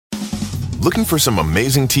Looking for some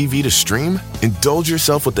amazing TV to stream? Indulge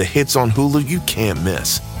yourself with the hits on Hulu you can't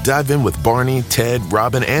miss. Dive in with Barney, Ted,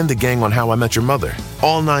 Robin, and the gang on How I Met Your Mother.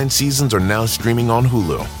 All 9 seasons are now streaming on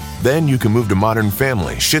Hulu. Then you can move to Modern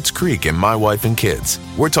Family, Schitt's Creek, and My Wife and Kids.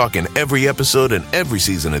 We're talking every episode and every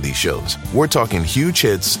season of these shows. We're talking huge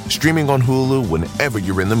hits, streaming on Hulu whenever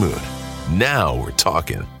you're in the mood. Now we're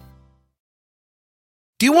talking.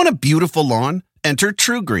 Do you want a beautiful lawn? Enter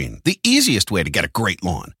TruGreen, the easiest way to get a great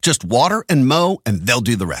lawn. Just water and mow, and they'll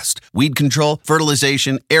do the rest. Weed control,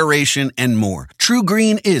 fertilization, aeration, and more.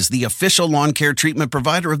 TruGreen is the official lawn care treatment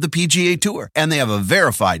provider of the PGA Tour, and they have a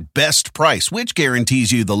verified best price, which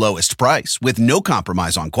guarantees you the lowest price with no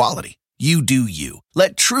compromise on quality. You do you.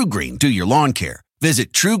 Let TruGreen do your lawn care.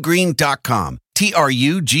 Visit TruGreen.com,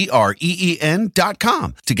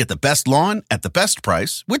 TruGreen.com, to get the best lawn at the best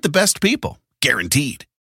price with the best people. Guaranteed.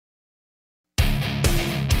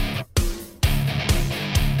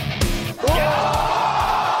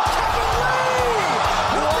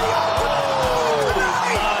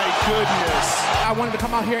 I wanted to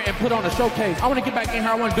come out here and put on a showcase. I want to get back in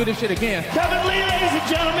here. I want to do this shit again. Kevin Lee, ladies and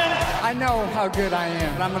gentlemen. I know how good I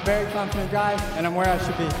am, and I'm a very confident guy, and I'm where I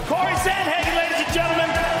should be. Corey Sandhagen, ladies and gentlemen.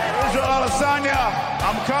 Israel Adesanya,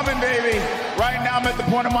 I'm coming, baby. Right now, I'm at the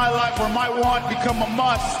point of my life where my want become a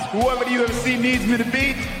must. Whoever the UFC needs me to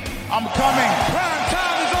beat, I'm coming. Prime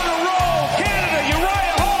time is on the roll. Canada,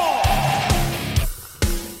 Uriah Hall.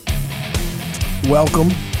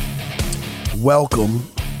 Welcome.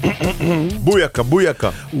 Booyaka,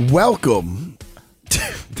 booyaka. Welcome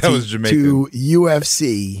That was Jamaican. to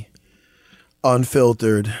UFC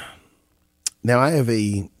Unfiltered. Now, I have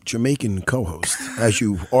a Jamaican co-host, as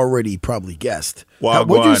you already probably guessed. Wow,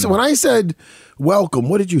 What'd you say? When I said welcome,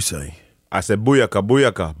 what did you say? I said booyaka,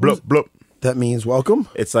 booyaka, blup, blup. That means welcome?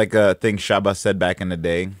 It's like a thing Shaba said back in the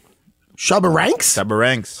day. Shabba Ranks? Shaba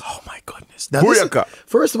Ranks. Oh my goodness! Now,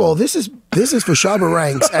 first of all, this is for Shabba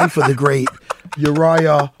Ranks and for the great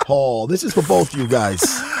Uriah Hall. This is for both you guys.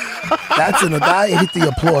 I hit the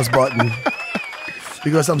applause button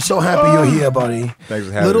because I'm so happy you're here, buddy. Thanks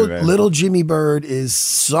for having me, man. Little Jimmy Bird is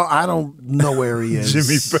so I don't know where he is.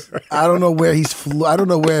 Jimmy Bird. I don't know where I don't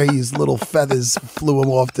know where his little feathers flew him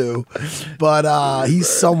off to, but he's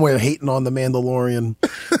somewhere hating on the Mandalorian.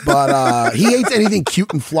 But he hates anything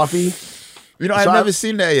cute and fluffy. You know, I've never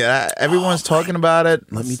seen that yet. Everyone's talking about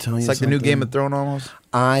it. Let me tell you It's like something. the new Game of Thrones almost.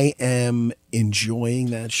 I am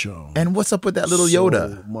enjoying that show. And what's up with that little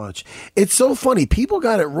Yoda? So much. It's so funny. People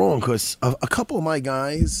got it wrong because a couple of my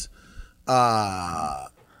guys,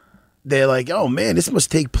 they're like, oh man, this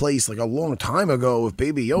must take place like a long time ago if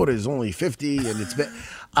Baby Yoda is only 50 and it's been.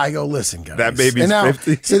 I go, listen, guys. That baby's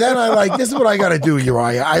 50. So then I like, this is what I got to do,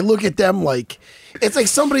 Uriah. I look at them like, it's like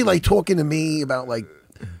somebody like talking to me about like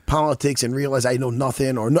politics and realize I know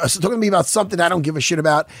nothing, or talking to me about something I don't give a shit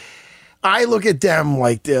about. I look at them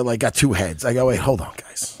like they're like got two heads. I go, wait, hold on,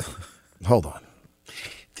 guys. Hold on.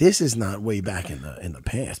 This is not way back in the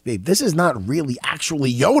past, babe. This is not really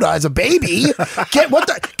actually Yoda as a baby. Get with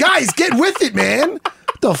it, man.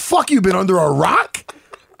 The fuck you been under a rock?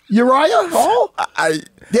 Uriah Hall?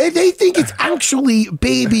 They think it's actually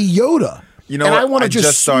Baby Yoda. You know and what? I want to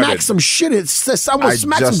just smack started. some shit. Someone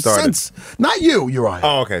smack some sense. Not you, Uriah.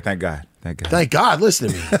 Oh, okay. Thank God. Thank God. Listen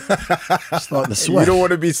to me. Starting to sweat. You don't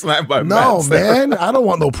want to be slammed by No, Matt. man. I don't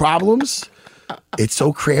want no problems. It's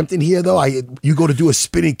so cramped in here, though. You go to do a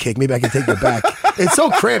spinning kick. Maybe I can take you back. It's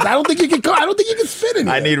so cramped. I don't think you can spin in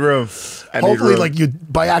here. I need room. Hopefully, like you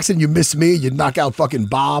by accident, you miss me. You knock out fucking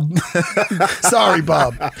Bob. Sorry,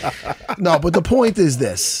 Bob. No, but the point is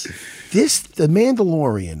this: The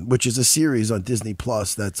Mandalorian, which is a series on Disney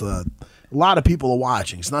Plus, that's a lot of people are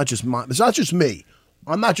watching. It's not just me.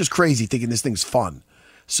 I'm not just crazy thinking this thing's fun.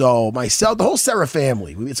 So myself, the whole Sarah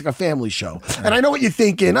family, it's like a family show. And I know what you're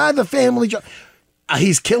thinking. The family show.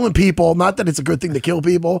 He's killing people. Not that it's a good thing to kill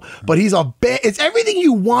people, but he's it's everything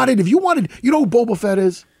you wanted. If you wanted, you know who Boba Fett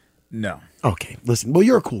is? No. Okay, listen. Well,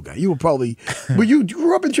 you're a cool guy. You were probably, you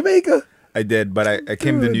grew up in Jamaica? I did, but I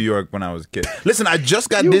came to New York when I was a kid. Listen, I just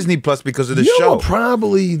got Disney Plus because of the show. You were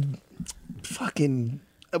probably fucking,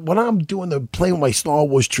 when I'm playing with my Star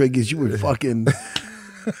Wars triggers, you were fucking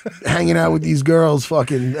hanging out with these girls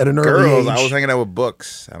fucking at an early age. I was hanging out with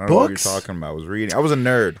books. I don't know what you're talking about. I was reading. I was a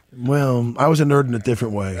nerd. Well, I was a nerd in a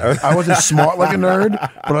different way. I wasn't smart like a nerd,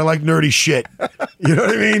 but I like nerdy shit. You know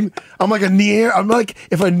what I mean? I'm like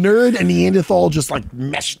if a nerd and Neanderthal just like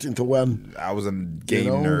meshed into one. I was a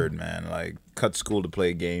game nerd, man. Like cut school to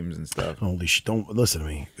play games and stuff. Holy shit! Don't listen to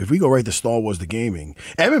me. If we go right to Star Wars, the gaming,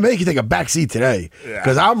 MMA can take a backseat today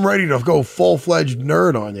because I'm ready to go full-fledged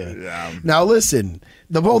nerd on you. Yeah. Now listen,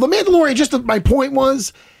 the Mandalorian. My point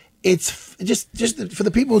was, it's just for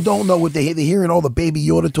the people who don't know what they're hearing all the Baby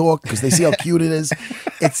Yoda talk because they see how cute it is.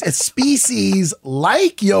 It's a species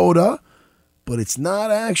like Yoda, but it's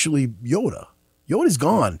not actually Yoda. Yoda's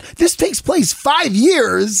gone. This takes place 5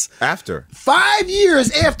 years after. 5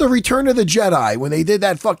 years after Return of the Jedi, when they did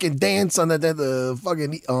that fucking dance on the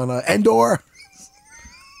fucking on Endor.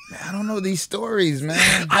 I don't know these stories,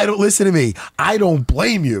 man. I don't listen to me. I don't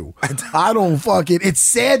blame you. I don't fucking. It's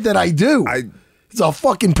sad that I do. It's all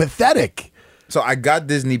fucking pathetic. So I got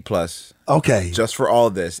Disney Plus. Okay. Just for all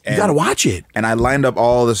this. You gotta watch it. And I lined up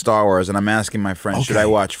all the Star Wars, and I'm asking my friends, should I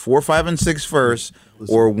watch 4, 5, and 6 first,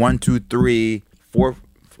 or 1, 2, 3, 4,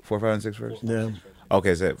 5, and 6 first? Yeah.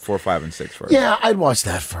 Okay, so 4, 5, and 6 first. Yeah, I'd watch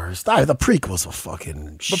that first. The prequels are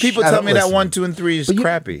fucking. But people tell me that 1, 2, and 3 is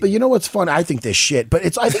crappy. But you know what's fun? I think they're shit.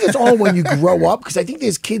 But I think it's all when you grow up, because I think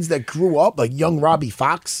there's kids that grew up like young Robbie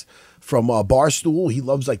Fox from Barstool. He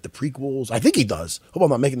loves like the prequels. I think he does. Hope I'm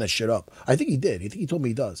not making that shit up. I think he did. I think he told me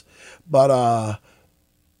he does. But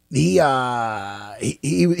he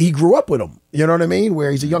grew up with them. You know what I mean? Where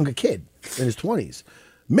he's a younger kid in his 20s.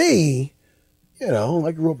 Me. You know,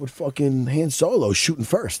 I grew up with fucking Han Solo shooting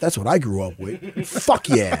first. That's what I grew up with. Fuck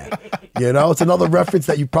yeah. You know, it's another reference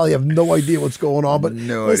that you probably have no idea what's going on. But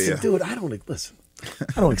listen, dude, I don't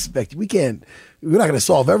expect you. We're not going to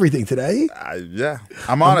solve everything today. Yeah.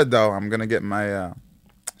 I'm on it, though. I'm going to get my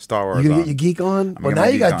Star Wars You going to get your geek on? Well, now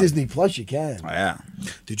you got Disney Plus, you can. Oh, yeah.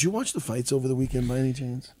 Did you watch the fights over the weekend by any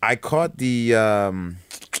chance? I caught the...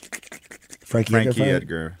 Frankie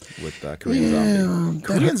Edgar with Korean Zombie.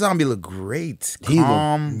 Korean Zombie looked great.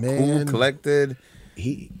 Calm, cool, collected.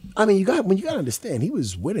 When you got to understand, he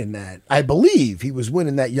was winning that. I believe he was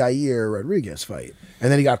winning that Yair Rodriguez fight.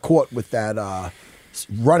 And then he got caught with that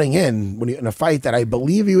running in in a fight that I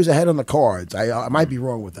believe he was ahead on the cards. I might be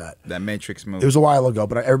wrong with that. That Matrix move. It was a while ago,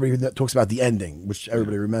 but everybody talks about the ending, which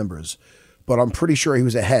everybody remembers. But I'm pretty sure he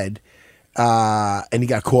was ahead. And he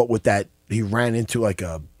got caught with that. He ran into like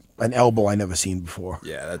an elbow I never seen before.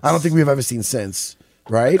 Yeah, I don't think we've ever seen since.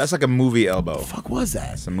 Right? That's like a movie elbow. What the fuck was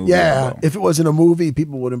that? It's a movie elbow. If it wasn't a movie,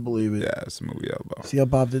 people wouldn't believe it. Yeah, it's a movie elbow. See how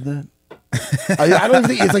Bob did that? I don't even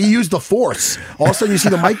think it's like he used the force. All of a sudden you see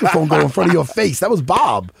the microphone go in front of your face. That was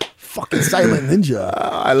Bob. Fucking silent ninja.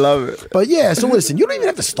 I love it. But yeah, so listen, you don't even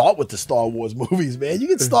have to start with the Star Wars movies, man. You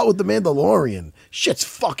can start with The Mandalorian. Shit's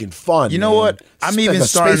fucking fun. You know what? I'm even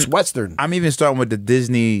starting space western. I'm even starting with the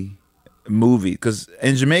Disney movie because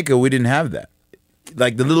in Jamaica we didn't have that.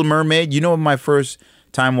 Like The Little Mermaid. You know, my first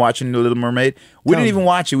time watching The Little Mermaid, we didn't even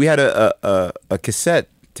watch it. We had a cassette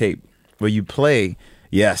tape where you play,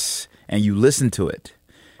 and you listen to it.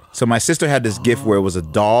 So my sister had this gift where it was a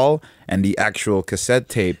doll and the actual cassette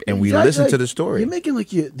tape, and we listened to the story. You're making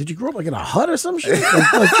did you grow up like in a hut or some shit? You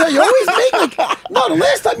always make the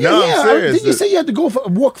last time you were here, didn't you say you had to go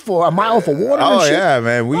walk for a mile for water and shit? Yeah,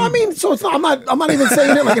 man. I mean, so it's not, I'm not even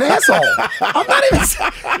saying it like an asshole. I'm not even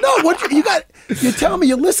saying, no, what you got, you're telling me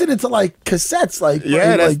you're listening to like cassettes, like.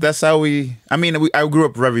 Yeah, that's how I grew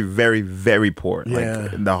up very, very, very poor.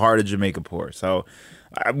 Like in the heart of Jamaica poor. So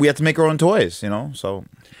we had to make our own toys, you know, so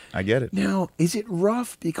I get it. Now, is it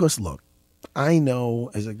rough? Because look, I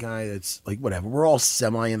know as a guy that's like, whatever, we're all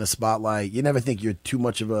semi in the spotlight. You never think you're too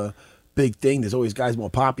much of a big thing. There's always guys more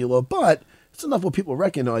popular, but it's enough where people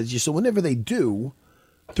recognize you. So whenever they do,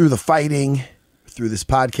 through the fighting, through this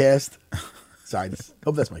podcast, sorry,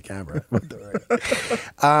 hope that's my camera.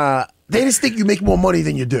 They just think you make more money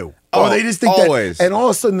than you do. Or they just think always. And all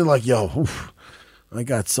of a sudden they're like, yo, oof, I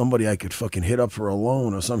got somebody I could fucking hit up for a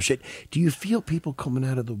loan or some shit. Do you feel people coming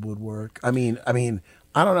out of the woodwork? I mean, I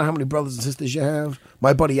don't know how many brothers and sisters you have.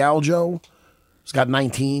 My buddy Aljo, he's got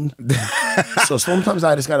 19. So sometimes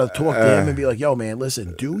I just got to talk to him and be like, yo, man,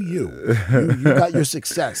 listen, do you. You got your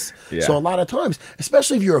success. Yeah. So a lot of times,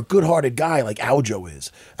 especially if you're a good-hearted guy like Aljo is,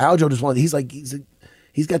 Aljo just wants,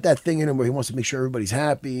 he's got that thing in him where he wants to make sure everybody's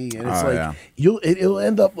happy. And it's it'll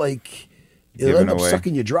end up like, it'll end up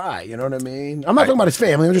sucking you dry. You know what I mean? I'm not talking about his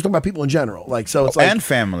family. I'm just talking about people in general. Like, so it's like. And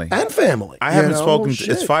family. I haven't spoken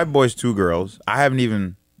to, it's 5 boys, 2 girls. I haven't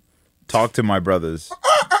even talked to my brothers.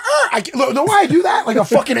 Look, know why I do that? Like a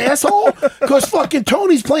fucking asshole? Because fucking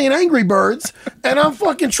Tony's playing Angry Birds, and I'm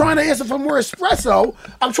fucking trying to answer for more espresso.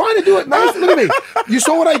 I'm trying to do it nice. Look at me. You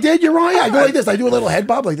saw what I did, Uriah? I go like this. I do a little head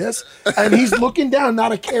bob like this, and he's looking down,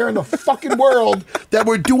 not a care in the fucking world that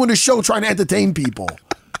we're doing a show trying to entertain people.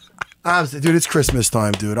 Dude, it's Christmas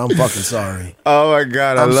time, dude. I'm fucking sorry. Oh my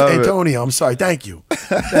God, I love it. Antonio, I'm sorry. Thank you.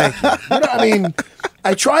 You know, I mean,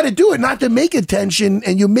 I try to do it not to make attention,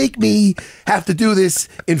 and you make me have to do this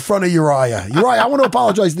in front of Uriah. Uriah, I want to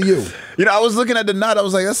apologize to you. You know, I was looking at the knot. I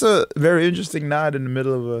was like, that's a very interesting knot in the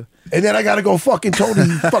middle of a. And then I got to go fucking Tony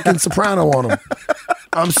fucking Soprano on him.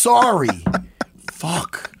 I'm sorry.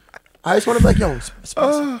 Fuck. I just want to be like, yo,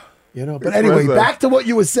 you know. But anyway, back to what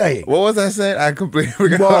you were saying. What was I saying? I completely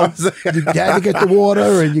forgot Well, what I was saying. you had to get the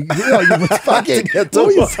water, and you was fucking. Get the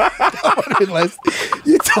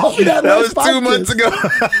You told me that. That was last 2 months ago.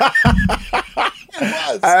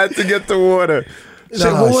 I had to get the water. Shit,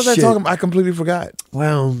 No, what was I shit. talking about? I completely forgot.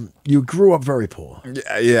 Well, you grew up very poor,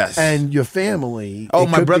 Yes. and your family. Oh, it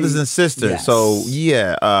my could brothers be- and sisters. Yes. So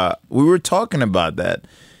yeah, we were talking about that,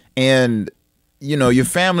 and you know, your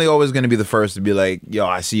family always going to be the first to be like, "Yo,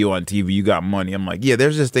 I see you on TV. You got money." I'm like, "Yeah,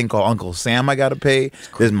 there's this thing called Uncle Sam I got to pay.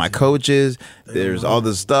 There's my coaches. There's all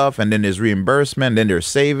this stuff, and then there's reimbursement. Then there's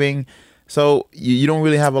saving." So you don't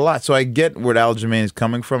really have a lot. So I get where Aljamain is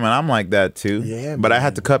coming from, and I'm like that too. Yeah, but I man.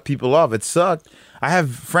 had to cut people off. It sucked. I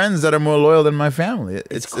have friends that are more loyal than my family.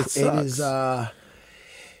 It sucks. It is.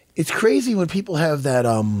 It's crazy when people have that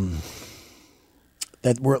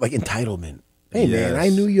that word like entitlement. Hey man, Yes. I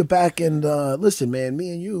knew you back, and listen, man,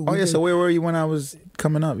 me and you. Oh we yeah. did- So where were you when I was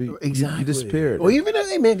coming up? You disappeared. Or even,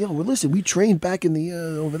 hey man, yo, well, listen, we trained back in the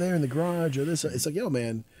over there in the garage or this. It's like, yo,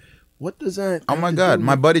 man, what does that? Oh have my to God, do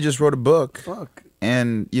my with- buddy just wrote a book. Fuck.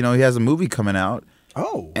 And you know he has a movie coming out.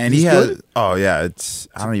 Oh, And he's he has. good? Oh yeah, it's.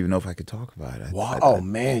 I don't even know if I could talk about it. Wow. Oh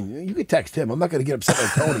man, you could text him. I'm not gonna get upset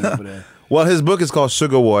like Tony over there. Well, his book is called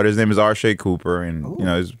Sugar Water. His name is Arshay Cooper, and you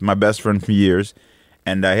know he's my best friend for years.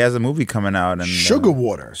 And he has a movie coming out. And Sugar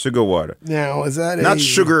Water. Sugar Water. Now is that Not a,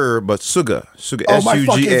 sugar, but sugar. Sugar. Oh my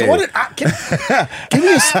fucking! SUGA. What did give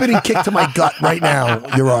me a spinning kick to my gut right now,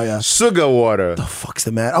 Uriah. Sugar Water. The fuck's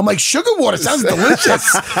the matter? I'm like, sugar water sounds delicious.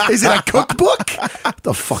 Is it a cookbook?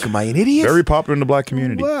 The fuck am I, an idiot? Very popular in the black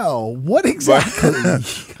community. Well, what exactly?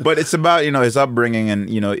 But it's about his upbringing, and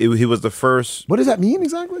he was the first. What does that mean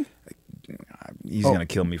exactly? He's gonna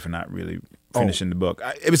kill me for not really finishing the book.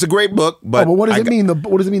 It was a great book, Oh, but but what does I it mean?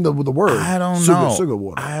 What does it mean? The word? I don't sugar, know. Sugar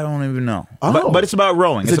water. I don't even know. Oh. But it's about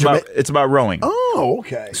rowing. Is it It's about rowing. Oh,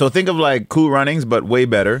 okay. So think of like Cool Runnings, but way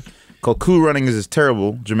better. Called Cool Runnings is this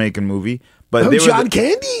terrible Jamaican movie. But Oh, they were John the-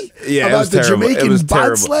 Candy? Yeah, it About was the terrible. Jamaican It was terrible.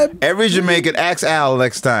 bobsled? Every Jamaican, ask Al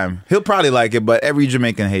next time. He'll probably like it, but every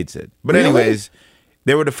Jamaican hates it. But Really? anyways,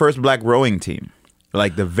 they were the first black rowing team.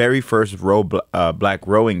 Like the very first black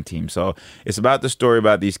rowing team. So it's about the story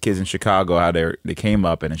about these kids in Chicago, how they came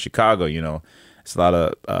up, and in Chicago, it's a lot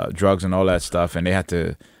of drugs and all that stuff, and they had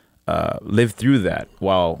to live through that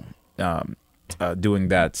while doing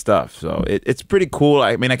that stuff. So it's pretty cool.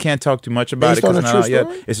 I mean, I can't talk too much about Based it on a it's true not out yet.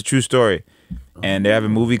 story? It's a true story, and they have a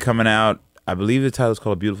movie coming out. I believe the title is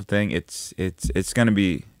called A Beautiful Thing. It's gonna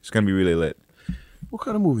be really lit. What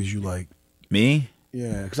kind of movies you like? Me?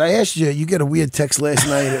 Yeah, because I asked you. You get a weird text last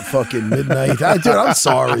night at fucking midnight. Dude, I'm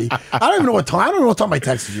sorry. I don't even know what time. I don't know what time I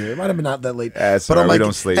texted you. It might have been not that late. That's but all I'm right, we like,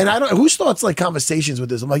 don't sleep. and I don't. Who starts like conversations with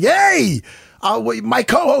this? I'm like, hey, my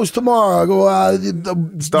co-host tomorrow. I go.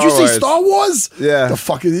 Did Star you see Wars. Star Wars? Yeah. The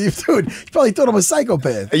fuck is you, dude? You probably thought I'm a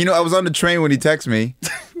psychopath. And, I was on the train when he texted me,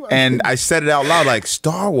 and I said it out loud like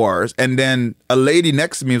Star Wars, and then a lady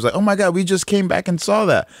next to me was like, "Oh my God, we just came back and saw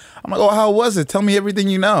that." I'm like, "Oh, how was it? Tell me everything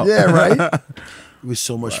you know." Yeah, right. It was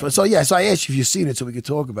so much fun. So yeah, so I asked you if you've seen it so we could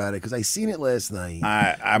talk about it because I seen it last night.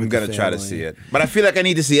 I'm with gonna the try to family. see it, but I feel like I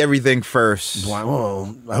need to see everything first.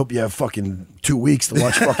 Well, I hope you have fucking 2 weeks to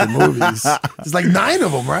watch fucking movies. There's like 9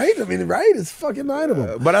 of them, right? I mean, right? It's fucking 9 of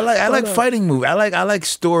them. But I like fighting movies. I like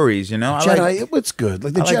stories. I Jedi, like, it's good.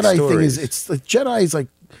 Like the I like Jedi thing is, stories. it's like Jedi is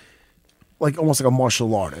like almost like a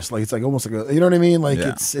martial artist. Like it's like almost like a, you know what I mean? Like Yeah.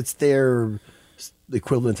 it's their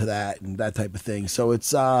equivalent to that and that type of thing. So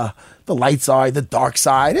it's the light side, the dark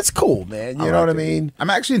side. It's cool, man. You know what I mean? I'm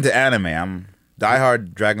actually into anime. I'm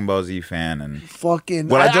diehard Dragon Ball Z fan, and Fucking.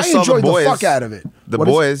 well, I just saw enjoyed The Boys. the fuck out of it. The What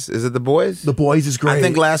is- Boys. Is it The Boys? The Boys is great. I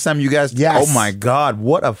think last time you guys. Yes. Oh my God!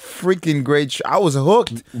 What a freaking great show! I was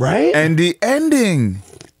hooked. Right? And the ending.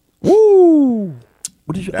 Woo!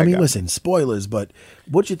 What did you? I That mean, guy. listen, spoilers, but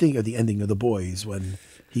what did you think of the ending of The Boys when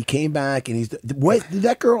he came back and he's what? Did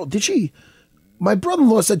that girl? Did she? My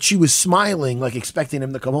brother-in-law said she was smiling, like expecting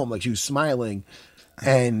him to come home, like she was smiling,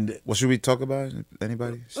 and Well, should we talk about it?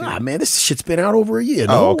 Anybody? See it? man, this shit's been out over a year.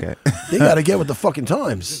 Oh, No? okay. They got to get with the fucking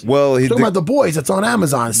times. Well, Talking about The Boys, it's on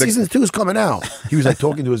Amazon. Season 2 is coming out. He was like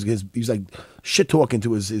talking to his he was like shit talking to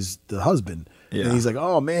the husband. Yeah. And he's like,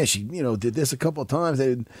 oh man, she did this a couple of times.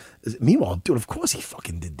 And meanwhile, dude, of course he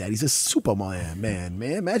fucking did that. He's a Superman, man.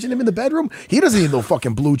 Imagine him in the bedroom. He doesn't need no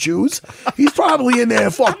fucking blue chews. He's probably in there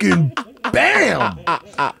fucking bam.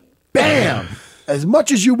 as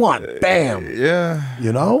much as you want. Bam. Yeah.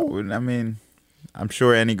 You know? I mean, I'm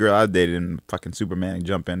sure any girl I've dated and fucking Superman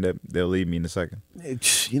jump in, they'll leave me in a second.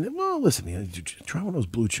 Well, listen, man, try one of those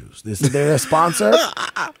Blue Chews. They're a sponsor.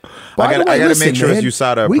 I gotta make sure it's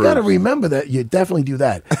USADA We approved. got to remember that. You definitely do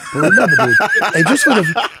that. But remember, dude,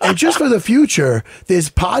 and just for the future, there's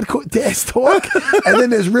podcast talk, and then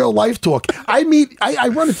there's real life talk. I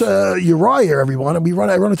run into Uriah, everyone,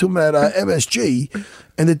 and I run into him at MSG,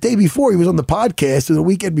 and the day before he was on the podcast, and the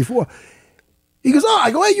weekend before. He goes, I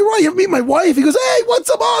go, hey, you're right. You ever meet my wife? He goes, hey, what's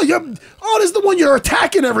up? This is the one you're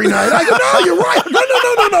attacking every night. I go, no, you're right.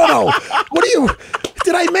 No. What are you?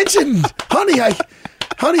 Did I mention, honey?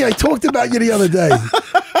 I talked about you the other day.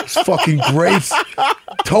 It's fucking great.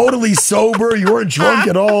 Totally sober. You weren't drunk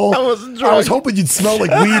at all. I wasn't drunk. I was hoping you'd smell like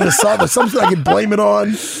weed or something I could blame it on.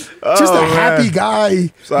 Just a happy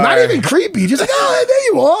guy. Sorry. Not even creepy. Just like, there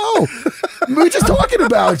you are. We were just talking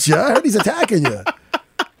about you. I heard he's attacking you.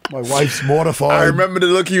 My wife's mortified. I remember the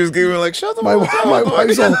look he was giving, like, shut the fuck up.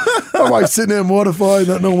 My wife's sitting there mortified,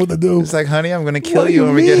 not knowing what to do. It's like, honey, I'm going to kill you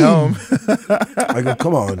when we get home. I go,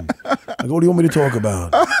 come on. I go, what do you want me to talk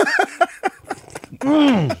about?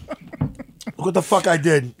 Look what the fuck I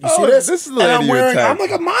did. You see this? This is the lady you attacked. I'm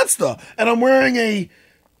like a monster. And I'm wearing a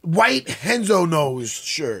white Henzo nose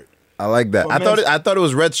shirt. I like that. I thought it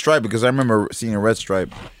was Red Stripe because I remember seeing a Red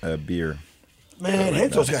Stripe beer. Man,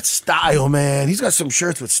 Henzo's got style, man. He's got some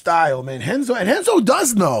shirts with style, man. Henzo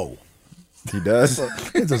does know. He does.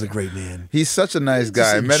 Henzo's a great man. He's such a nice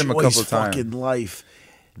guy. I met him a couple Enjoys times. fucking life.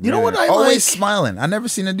 You know what I always like? smiling. I never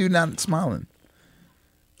seen a dude not smiling.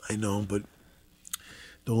 I know, but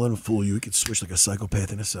don't let him fool you. He could switch like a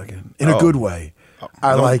psychopath in a second, in a good way.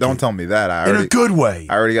 Don't tell me that. In a good way.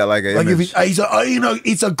 I already got like an image.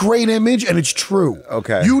 It's a great image and it's true.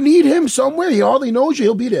 Okay. You need him somewhere. He hardly knows you.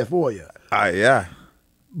 He'll be there for you. Yeah.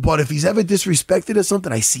 But if he's ever disrespected or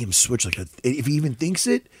something, I see him switch if he even thinks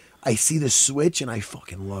it, I see the switch and I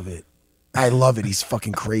fucking love it. I love it. He's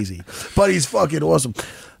fucking crazy. But he's fucking awesome.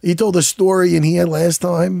 He told a story in here last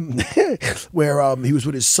time where he was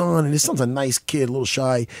with his son, and his son's a nice kid, a little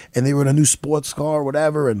shy, and they were in a new sports car or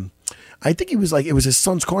whatever, and I think it was his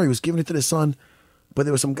son's car. He was giving it to his son, but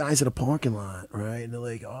there were some guys at a parking lot, right? And they're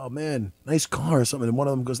like, oh man, nice car or something. And one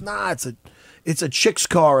of them goes, nah, it's a chick's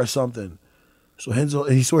car or something. So Henzo,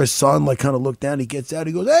 and he saw his son like kind of look down. He gets out.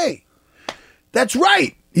 He goes, hey, that's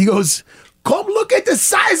right. He goes, come look at the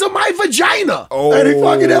size of my vagina. Oh. And he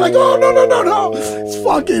fucking, they're like, oh, no. It's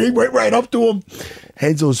fucking, he went right up to him.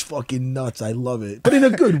 Henzo's fucking nuts. I love it. But in a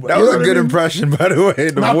good way. That was a good impression, by the way.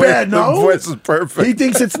 Not bad, no? The voice is perfect. He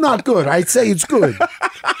thinks it's not good. I'd say it's good.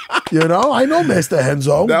 You know? I know Mr.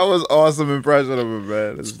 Henzo. That was awesome impression of him,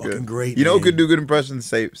 man. It's fucking great, You know who man. could do good impressions?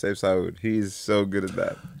 Safe Saud. He's so good at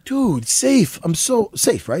that. Dude, Safe. I'm so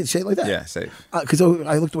safe, right? Say it like that. Yeah, Safe. Because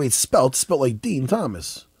I looked the way it's spelled like Dean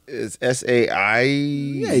Thomas. It's S-A-I.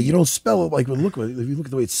 Yeah, you don't spell it like if you look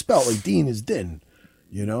at the way it's spelled, like Dean is Din.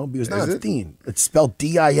 You know? Because now it's Dean. It's spelled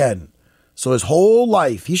D-I-N. So his whole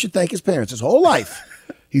life, he should thank his parents. His whole life,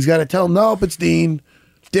 he's got to tell him, nope, it's Dean.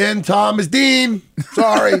 Din Thomas Dean.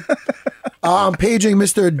 Sorry. I'm paging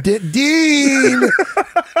Mr. Dean.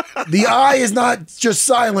 The I is not just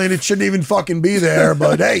silent. It shouldn't even fucking be there.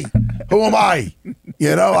 But hey, who am I?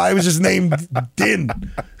 You know, I was just named Din.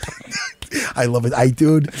 I love it.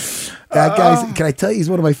 Dude, that guy's, can I tell you, he's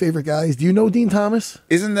one of my favorite guys. Do you know Dean Thomas?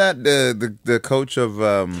 Isn't that the coach of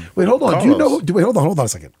Wait, hold on. Carlos? Do you know? Wait, hold on a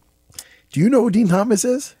second. Do you know who Dean Thomas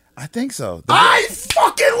is? I think so. I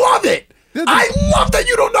fucking love it. I love that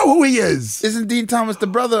you don't know who he is. Isn't Dean Thomas the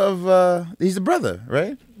brother of? He's the brother,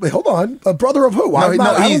 right? Wait, hold on. A brother of who? I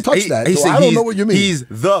don't touch that. So I don't know what you mean. He's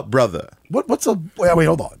the brother. What's a? Wait,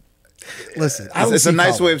 hold on. Listen, It's a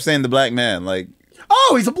nice way of saying the black man. Like,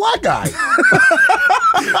 oh, he's a black guy.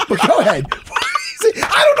 But go ahead.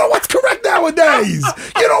 I don't know what's correct nowadays.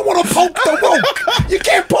 You don't want to poke the woke. You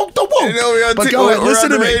can't poke the woke. You know, but go ahead,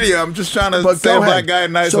 listen on to the me. radio. I'm just trying to say a black guy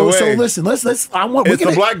in a nicer way. So listen, let's. It's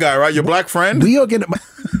the black guy, right? Your black friend. We are gonna.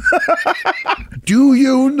 Do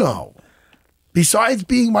you know? Besides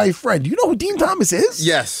being my friend, do you know who Dean Thomas is?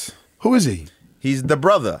 Yes. Who is he? He's the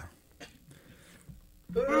brother.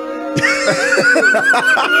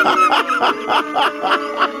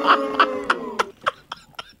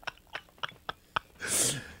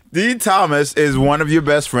 Dean Thomas is one of your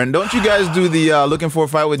best friends. Don't you guys do the Looking for a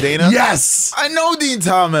Fight with Dana? Yes. I know Dean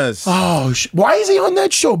Thomas. Oh, why is he on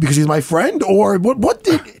that show? Because he's my friend, or what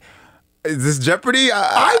did? Is this Jeopardy?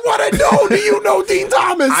 I want to know. Do you know Dean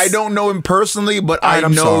Thomas? I don't know him personally, but I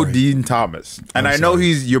know sorry. Dean Thomas. And I know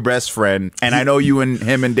he's your best friend. And I know you and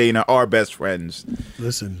him and Dana are best friends.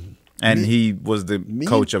 Listen. And he was the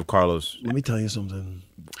coach of Carlos. Let me tell you something.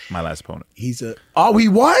 My last opponent. He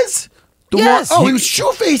was? Yes. He was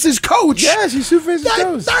Shoeface's coach. Yes, he's Shoeface's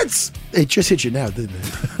coach. It just hit you now, didn't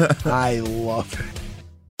it? I love it.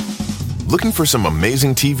 Looking for some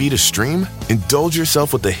amazing TV to stream? Indulge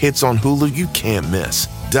yourself with the hits on Hulu you can't miss.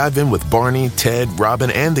 Dive in with Barney, Ted, Robin,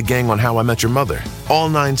 and the gang on How I Met Your Mother. All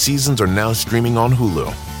 9 seasons are now streaming on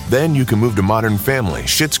Hulu. Then you can move to Modern Family,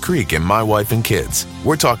 Schitt's Creek, and My Wife and Kids.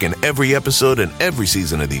 We're talking every episode and every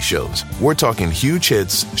season of these shows. We're talking huge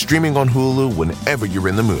hits streaming on Hulu whenever you're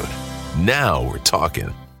in the mood. Now we're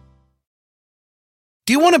talking.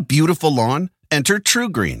 Do you want a beautiful lawn? Enter True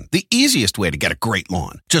Green, the easiest way to get a great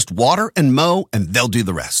lawn. Just water and mow, and they'll do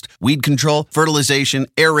the rest. Weed control, fertilization,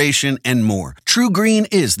 aeration, and more. True Green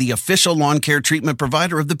is the official lawn care treatment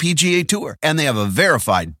provider of the PGA Tour, and they have a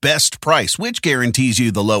verified best price, which guarantees you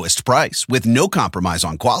the lowest price with no compromise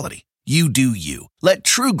on quality. You do you. Let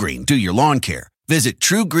True Green do your lawn care. Visit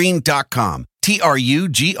truegreen.com, TRUGREEN.com,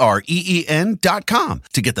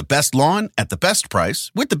 to get the best lawn at the best price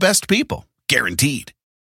with the best people. Guaranteed.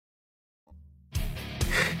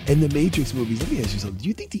 And the Matrix movies, let me ask you something. Do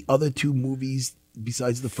you think the other 2 movies,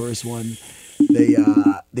 besides the first one, they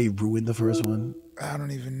ruined the first one? I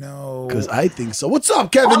don't even know. Because I think so. What's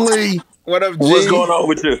up, Kevin Lee? What up, G? What's going on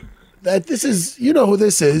with you? That this is, you know who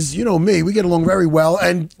this is. You know me. We get along very well.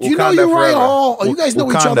 And do you know Wakanda Uriah forever. Hall? Oh, you guys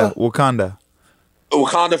know each other? Wakanda.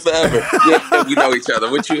 Wakanda forever. Yeah, we know each other.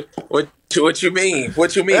 What you mean?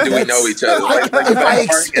 What you mean? Do we know each other?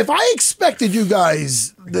 If I expected you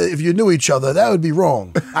guys, if you knew each other, that would be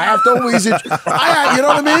wrong. I have to always, you know what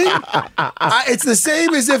I mean? It's the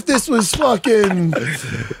same as if this was fucking.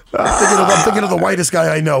 I'm thinking of the whitest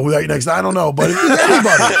guy I know right next. I don't know, but if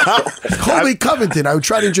anybody, Colby Covington, I would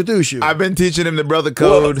try to introduce you. I've been teaching him the brother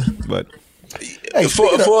code, but. Hey,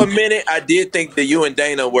 for a minute, I did think that you and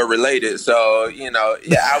Dana were related. So, you know,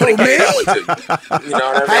 yeah, I would have given that one to you. You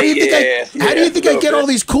know what I mean? How do you think I get all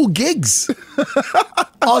these cool gigs?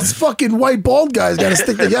 Us fucking white bald guys got to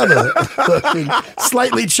stick together.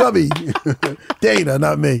 Slightly chubby. Dana,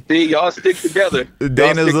 not me. See, y'all stick together.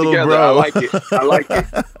 Dana's little together. bro. I like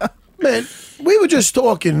it. Man, we were just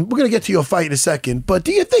talking. We're going to get to your fight in a second. But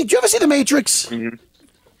do you ever see The Matrix? Mm-hmm.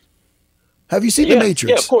 Have you seen The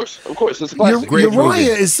Matrix? Yeah, of course. It's a classic.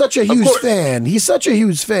 Uriah is such a huge fan. He's such a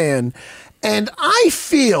huge fan. And I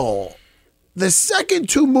feel the second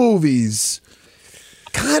 2 movies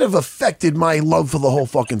kind of affected my love for the whole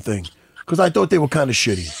fucking thing. Because I thought they were kind of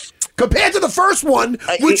shitty. Compared to the first one,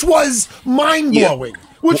 which was mind-blowing.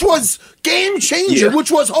 Which was game-changer.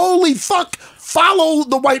 Which was, holy fuck, follow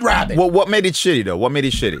the White Rabbit. Well, what made it shitty, though? What made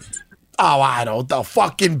it shitty? Oh, I don't. The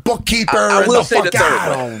fucking bookkeeper. I will say the the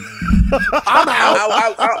third one. I'm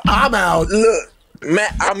out. I'm out. Look,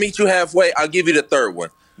 Matt, I'll meet you halfway. I'll give you the third one.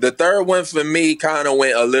 The third one for me kind of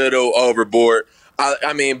went a little overboard.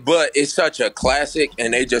 I mean, but it's such a classic,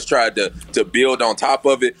 and they just tried to build on top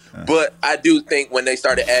of it. But I do think when they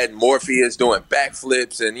started adding Morpheus doing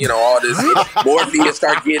backflips and, you know, all this, Morpheus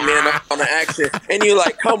start getting in on the action, and you're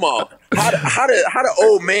like, come on. How the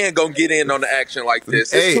old man gonna get in on the action like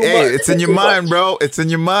this? It's in your mind, bro. It's in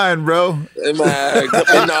your mind, bro. Man,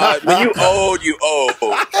 when you old, you old.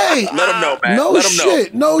 Hey, let them know, man. No let them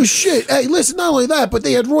shit, know. No shit. Hey, listen, not only that, but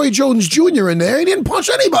they had Roy Jones Jr. in there. He didn't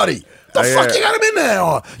punch anybody. The fuck you got him in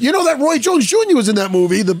there? You know that Roy Jones Jr. was in that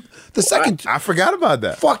movie. The second. I forgot about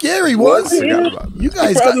that. Fuck yeah, he was. You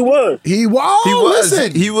guys was. He was. He was.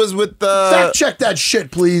 Listen, He was with fact check that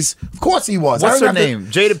shit, please. Of course he was. What's her name?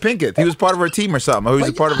 Jada Pinkett. He was part of her team or something. Or he was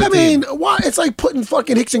a part of her team. I mean, why? It's like putting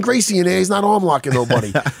fucking Hicks and Gracie in there. He's not arm locking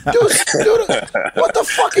nobody. Dude, what the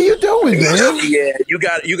fuck are you doing, man? Yeah, you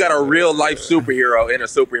got a real life superhero in a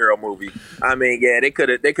superhero movie. I mean, yeah, they could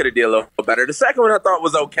have did a little better. The second one I thought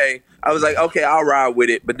was okay. I was like, okay, I'll ride with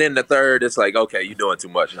it. But then the third, it's like, okay, you're doing too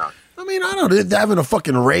much now. I mean, I don't know. They're having a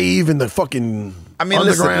fucking rave in the fucking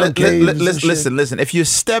underground listen. If you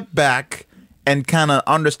step back and kind of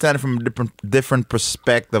understand it from a different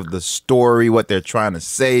perspective, the story, what they're trying to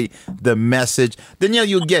say, the message, then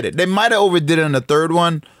you'll get it. They might have overdid it in the third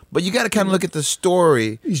one, but you got to kind of look at the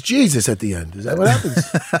story. He's Jesus at the end. Is that what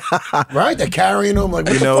happens? Right? They're carrying him like.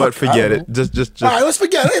 You know what? Forget it. Just. All right, let's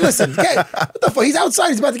forget it. Hey, listen. Okay, what the fuck? He's outside.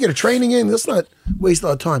 He's about to get a training in. Let's not waste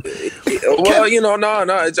our time. Well, you know, no.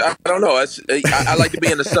 I don't know. I like to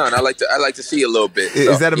be in the sun. I like to see a little bit.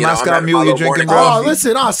 Is that a Moscow Mule you're drinking, bro? Oh,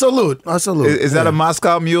 listen. Salute. Is that a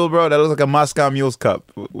Moscow Mule, bro? That looks like a Moscow Mule's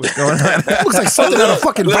cup. What's going on? Looks like something out of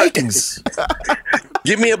fucking Vikings.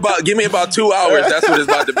 Give me about 2 hours. That's what it's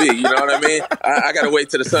about to be. You know what I mean? I gotta wait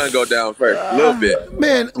till the sun go down first, a little bit.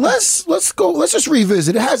 Man, let's go. Let's just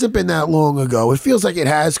revisit. It hasn't been that long ago. It feels like it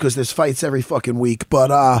has because there's fights every fucking week.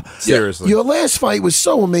 But seriously, your last fight was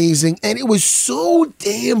so amazing, and it was so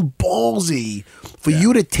damn ballsy for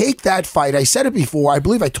you to take that fight. I said it before. I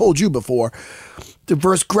believe I told you before.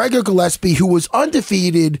 Versus Gregor Gillespie, who was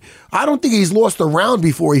undefeated. I don't think he's lost a round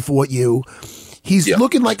before he fought you. He's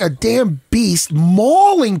looking like a damn beast,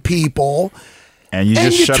 mauling people. And you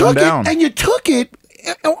just shut him down. And you took it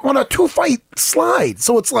on a 2-fight slide.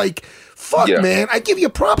 So it's like, fuck, man. I give you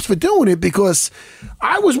props for doing it because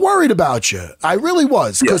I was worried about you. I really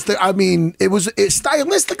was. Because,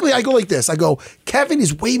 stylistically, I go like this. I go, Kevin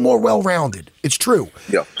is way more well-rounded. It's true.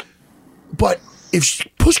 Yeah. But if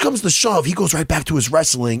push comes to shove, he goes right back to his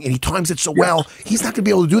wrestling, and he times it so well, he's not going to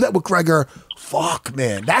be able to do that with Gregor. Fuck,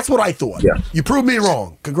 man. That's what I thought. Yeah. You proved me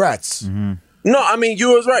wrong. Congrats. Mm-hmm. No, I mean, you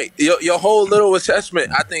was right. Your whole little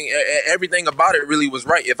assessment, I think everything about it really was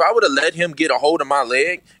right. If I would have let him get a hold of my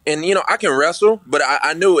leg, and, I can wrestle, but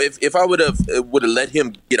I knew if I would have let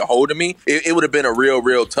him get a hold of me, it would have been a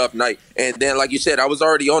real tough night. And then, like you said, I was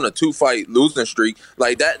already on a 2-fight losing streak.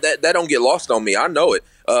 Like, that don't get lost on me. I know it.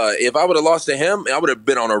 If I would have lost to him, I would have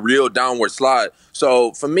been on a real downward slide.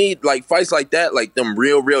 So for me, like fights like that, like them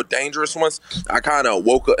real dangerous ones, I kind of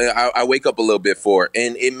I wake up a little bit for it.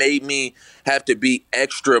 And it made me have to be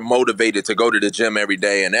extra motivated to go to the gym every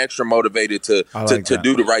day and extra motivated to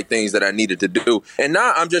do the right things that I needed to do. And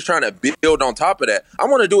now I'm just trying to build on top of that. I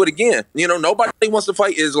want to do it again. Nobody wants to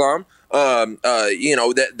fight Islam.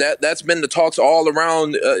 That's been the talks all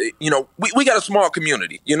around. We got a small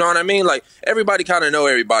community. You know what I mean? Like everybody kind of know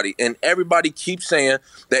everybody, and everybody keeps saying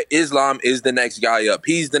that Islam is the next guy up.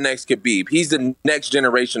 He's the next Khabib. He's the next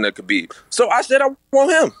generation of Khabib. So I said I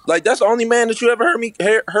want him. Like that's the only man that you ever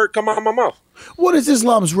heard come out of my mouth. What is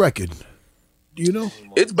Islam's record? Do you know?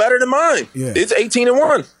 It's better than mine. Yeah. It's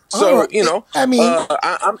 18-1. So I mean,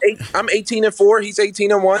 I'm 18-4. He's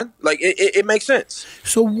 18-1. Like it makes sense.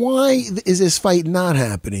 So why is this fight not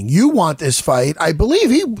happening? You want this fight? I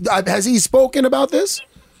believe has he spoken about this?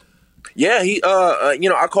 Yeah, he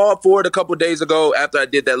I called for it a couple days ago after I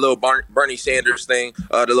did that little Bernie Sanders thing,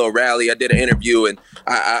 the little rally. I did an interview and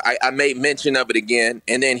I made mention of it again.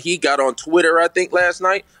 And then he got on Twitter, I think last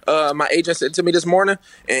night. My agent said to me this morning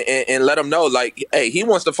and let him know, like, hey, he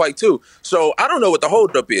wants to fight too. So I don't know what the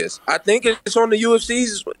holdup is. I think it's on the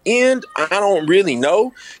UFC's end. I don't really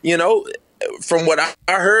know. From what I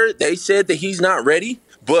heard, they said that he's not ready.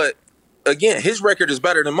 But again, his record is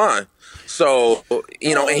better than mine. So,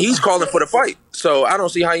 and he's calling for the fight. So I don't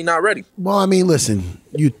see how he's not ready. Well, I mean, listen,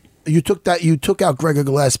 you took out Gregor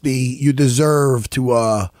Gillespie. You deserve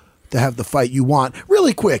to have the fight you want.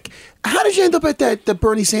 Really quick, how did you end up at the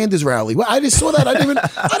Bernie Sanders rally? Well, I just saw that. I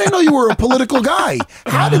didn't know you were a political guy.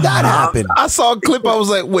 How did that happen? I saw a clip. I was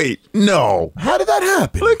like, wait, no. How did that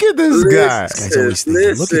happen? Look at this guy. This guy's always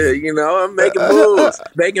thinking. Look at him. I'm making moves,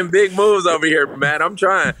 making big moves over here, man. I'm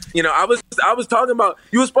trying. I was talking about,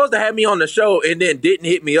 you were supposed to have me on the show and then didn't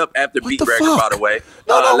hit me up after beat Gregor, by the way.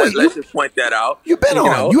 Let's just point that out. You've been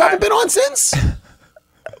on. You haven't been on since?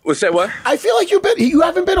 Say what? I feel like you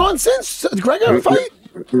haven't been on since Gregor fight.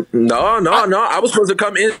 No. I was supposed to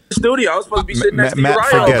come in the studio. I was supposed to be sitting next to Matt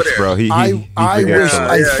Uriah over there. Bro. I wish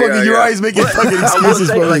Uriah's making fucking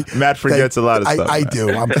excuses for me. Matt forgets a lot of stuff. I do.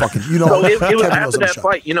 I'm fucking. So it was after that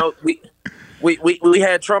fight. We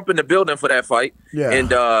had Trump in the building for that fight. Yeah.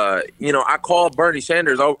 And I called Bernie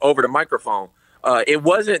Sanders over the microphone. It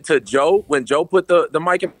wasn't to Joe when Joe put the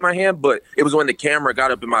mic in my hand, but it was when the camera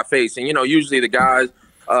got up in my face. And usually the guys.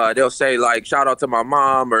 They'll say, like, shout out to my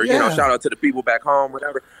mom or, shout out to the people back home,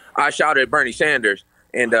 whatever. I shouted at Bernie Sanders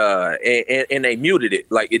and they muted it.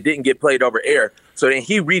 Like, it didn't get played over air. So then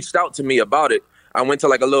he reached out to me about it. I went to,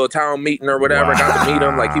 like, a little town meeting or whatever. Got to meet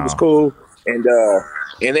him. Like, he was cool. And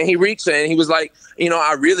then he reached and he was like,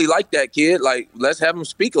 I really like that kid. Like, let's have him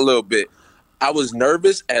speak a little bit. I was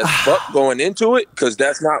nervous as fuck going into it because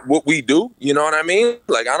that's not what we do. You know what I mean?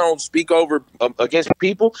 Like, I don't speak over against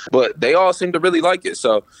people, but they all seem to really like it.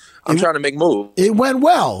 So I'm trying to make moves. It went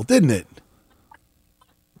well, didn't it?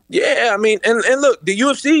 Yeah, I mean, and look, the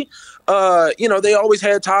UFC, they always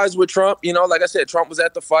had ties with Trump. Like I said, Trump was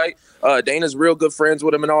at the fight. Dana's real good friends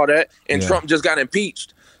with him and all that. And Trump just got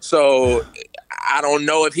impeached. So I don't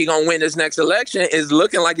know if he's going to win this next election. It's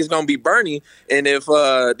looking like it's going to be Bernie. And if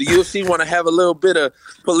the UFC want to have a little bit of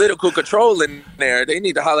political control in there, they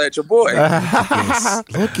need to holler at your boy.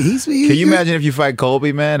 Look, can you imagine if you fight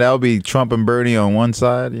Colby, man? That would be Trump and Bernie on one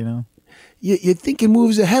side, You're thinking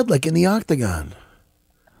moves ahead like in the octagon.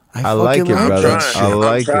 I like it, fucking brother. that shit. I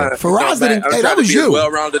like it. Faraz didn't. I'm Hey, trying that to was be you. as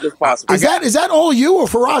well-rounded as possible. Is that all you or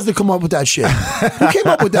Faraz to come up with that shit? Who came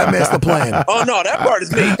up with that master plan? Oh no, that part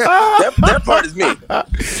is me. that part is me.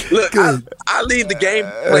 Look, I leave the game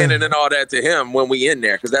planning and all that to him when we in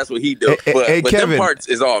there because that's what he do. But Kevin, them parts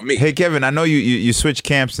is all me. Hey, Kevin, I know you switch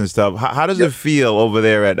camps and stuff. How does it feel over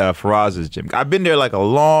there at Faraz's gym? I've been there like a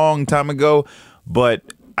long time ago, but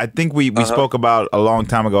I think we spoke about a long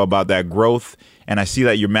time ago about that growth, and I see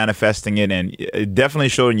that you're manifesting it, and it definitely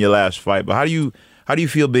showed in your last fight. But how do you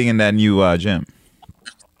feel being in that new gym?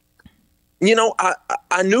 You know,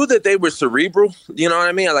 I knew that they were cerebral. You know what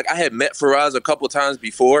I mean? Like I had met Faraz a couple times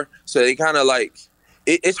before, so they kind of like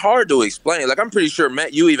it's hard to explain. Like I'm pretty sure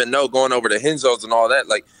Matt, you even know going over to Henzo's and all that.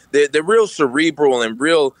 Like they're real cerebral and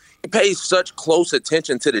real. It pays such close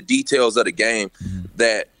attention to the details of the game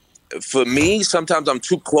that for me sometimes I'm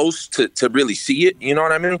too close to really see it. You know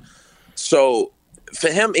what I mean? So for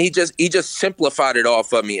him, he just simplified it all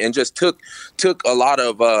for me and just took a lot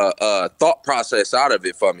of thought process out of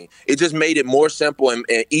it for me. It just made it more simple and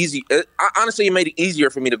easy. Honestly, it made it easier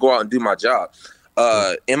for me to go out and do my job.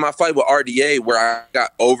 In my fight with RDA, where I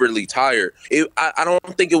got overly tired, I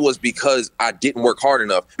don't think it was because I didn't work hard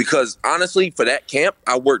enough. Because honestly, for that camp,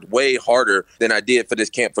 I worked way harder than I did for this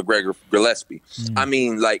camp for Gregor Gillespie. I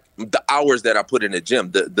mean, like the hours that I put in the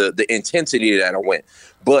gym, the intensity that I went.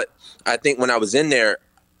 But I think when I was in there,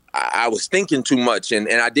 I was thinking too much and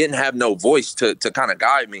I didn't have no voice to kind of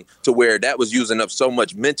guide me to where that was using up so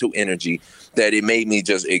much mental energy that it made me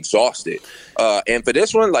just exhausted. And for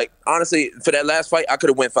this one, like, honestly, for that last fight, I could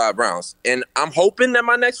have went 5 rounds. And I'm hoping that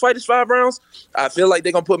my next fight is 5 rounds. I feel like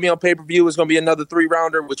they're going to put me on pay-per-view. It's going to be another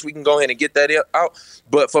 3-rounder, which we can go ahead and get that out.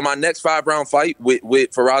 But for my next 5-round fight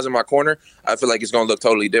with Faraz in my corner, I feel like it's going to look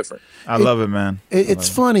totally different. I love it, man. It's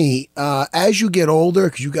funny. As you get older,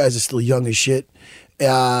 because you guys are still young as shit,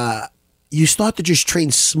 you start to just train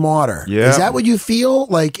smarter. Yeah. Is that what you feel?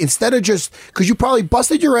 Like, instead of just, because you probably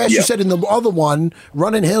busted your ass, you said in the other one,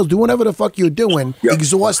 running hills, doing whatever the fuck you're doing,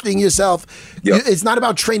 exhausting yourself. It's not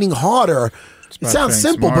about training harder. It sounds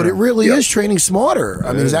simple, but it really is training smarter.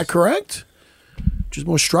 I mean, is that correct? Just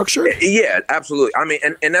more structured? Yeah, absolutely. I mean,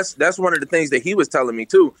 and that's one of the things that he was telling me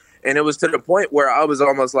too. And it was to the point where I was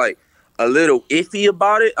almost like a little iffy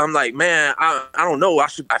about it. I'm like, man, I don't know.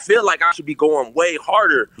 I feel like I should be going way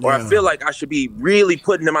harder, or I feel like I should be really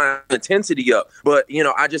putting my intensity up. But you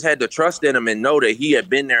know, I just had to trust in him and know that he had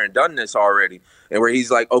been there and done this already. And where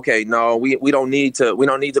he's like, okay, no, we don't need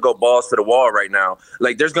to go balls to the wall right now.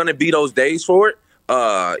 Like, there's gonna be those days for it.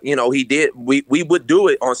 You know, we would do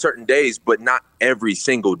it on certain days, but not every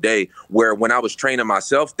single day. Where when I was training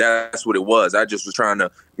myself, that's what it was. I just was trying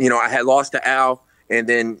to, you know, I had lost to Al. And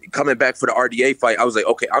then coming back for the RDA fight, I was like,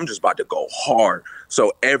 okay, I'm just about to go hard.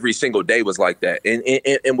 So every single day was like that.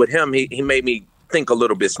 And with him, he made me think a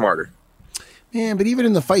little bit smarter. Man, but even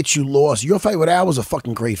in the fights you lost, your fight with Al was a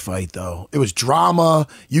fucking great fight, though. It was drama.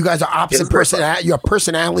 You guys are opposite personalities. Your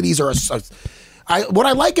personalities are. What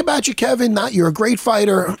I like about you, Kevin, you're a great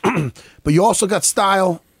fighter, but you also got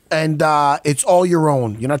style, and it's all your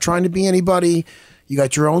own. You're not trying to be anybody. You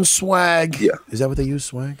got your own swag. Yeah. Is that what they use,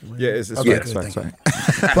 swag? Yeah, it's okay, swag.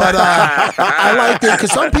 But I like it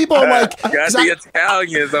because some people are like... Got the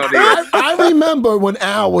Italians on here. I remember when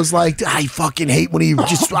Al was like, I fucking hate when he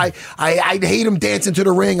just... I hate him dancing to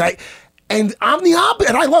the ring. And I'm the opposite.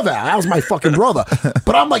 And I love Al. Al's my fucking brother.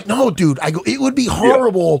 But I'm like, no, dude. I go, it would be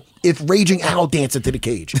horrible if Raging Al danced into the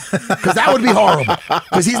cage. Because that would be horrible.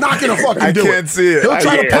 Because he's not going to fucking do it. I can't see it. He'll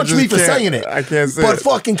try to punch me for saying it. I can't see it. But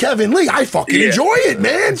fucking Kevin Lee, I fucking enjoy it,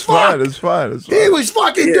 man. It's fun. It's fun. He was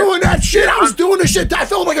fucking doing that shit. I was doing the shit. I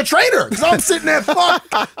felt like a traitor. Because I'm sitting there, the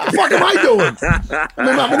fuck am I doing?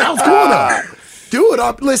 I'm in Al's corner. Do it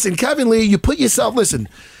up. Listen, Kevin Lee, you put yourself,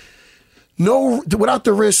 no, without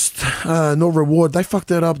the risk, no reward. I fucked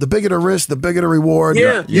that up. The bigger the risk, the bigger the reward.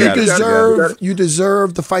 Yeah, you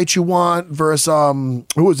deserve the fight you want versus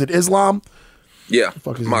who is it? Islam? Yeah,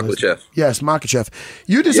 Makhachev. Yes, Makhachev.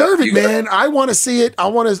 You deserve it, man. I want to see it. I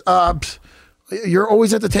want to. You're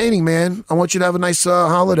always entertaining, man. I want you to have a nice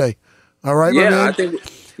holiday. All right, my man? I think.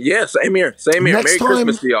 Yeah, same here. Merry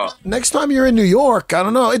Christmas to y'all. Next time you're in New York, I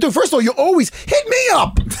don't know. Dude, first of all, you always hit me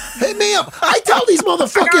up. I tell these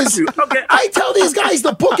motherfuckers, I tell these guys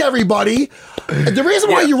to book everybody. The reason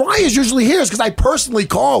why Uriah is usually here is because I personally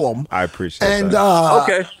call him. I appreciate that.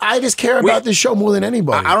 Okay. I just care about this show more than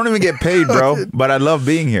anybody. I don't even get paid, bro, but I love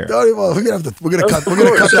being here. We're gonna cut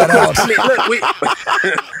that out. I mean,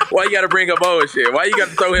 look, why you got to bring up Owen shit? Why you got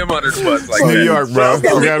to throw him under the bus like New that? York, bro.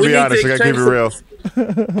 We gotta be honest. We gotta keep it real.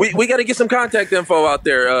 we got to get some contact info out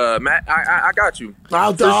there, Matt. I got you.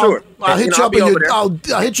 I'll hit you up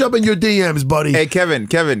in your DMs, buddy. Hey, Kevin,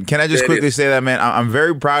 can I just quickly say that, man? I'm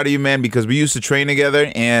very proud of you, man, because we used to train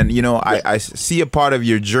together, and I see a part of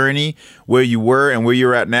your journey where you were and where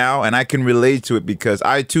you're at now, and I can relate to it because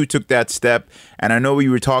I too took that step, and I know what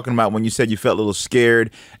you were talking about when you said you felt a little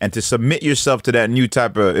scared, and to submit yourself to that new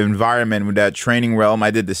type of environment with that training realm.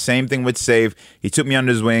 I did the same thing with Save. He took me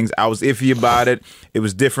under his wings. I was iffy about it. It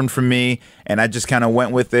was different for me, and I just kind of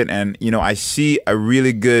went with it, and I see a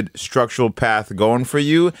really good structural path going for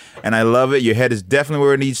you, and I love it. Your head is definitely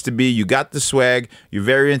where it needs to be. You got the swag. You're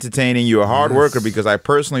very entertaining. You're a hard worker because I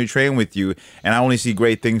personally train with you, and I only see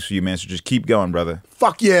great things for you, man. So just keep going, brother.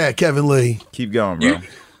 Fuck yeah, Kevin Lee. Keep going, bro.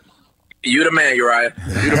 You the man, Uriah.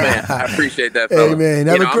 You the man. I appreciate that, fella. Hey, man.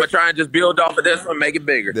 I'm going to try and just build off of this one, make it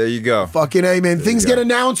bigger. There you go. Fucking A, man. Things get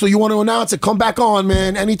announced, or you want to announce it, come back on,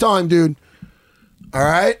 man. Anytime, dude. All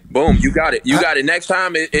right? Boom. You got it. You got it. Next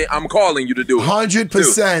time, I'm calling you to do it.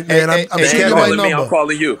 100%, man. I'm shooting Kevin, you my number. I'm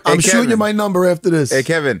calling you. I'm shooting you my number after this. Hey,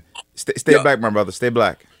 Kevin, stay back, my brother. Stay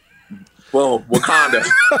black. Boom. Wakanda.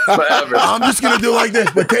 Forever. I'm just going to do like this,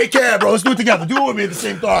 but take care, bro. Let's do it together. Do it with me at the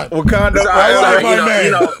same time. Wakanda.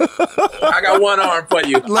 I got one arm for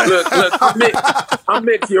you. Look, I'm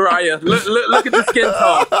mixed, Uriah. Look at the skin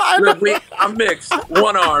tone. Look, I'm mixed.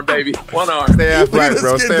 One arm, baby. One arm. Stay half black,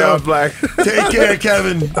 bro. Stay half black. Take care,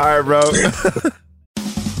 Kevin. All right, bro.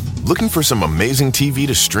 Looking for some amazing TV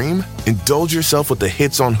to stream? Indulge yourself with the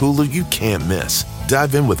hits on Hulu you can't miss.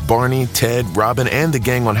 Dive in with Barney, Ted, Robin, and the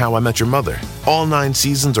gang on How I Met Your Mother. All 9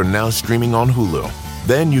 seasons are now streaming on Hulu.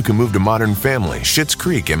 Then you can move to Modern Family, Schitt's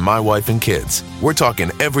Creek, and My Wife and Kids. We're talking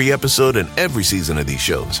every episode and every season of these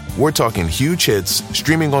shows. We're talking huge hits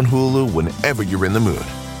streaming on Hulu whenever you're in the mood.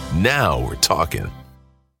 Now we're talking.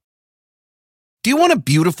 Do you want a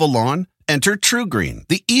beautiful lawn? Enter TruGreen,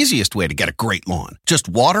 the easiest way to get a great lawn. Just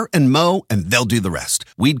water and mow, and they'll do the rest.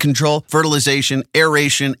 Weed control, fertilization,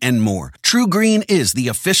 aeration, and more. TruGreen is the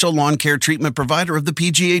official lawn care treatment provider of the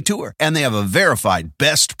PGA Tour, and they have a verified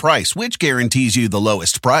best price, which guarantees you the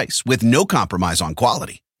lowest price with no compromise on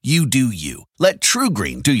quality. You do you. Let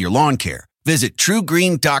TruGreen do your lawn care. Visit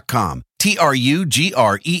TruGreen.com,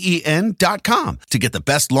 TruGreen.com, to get the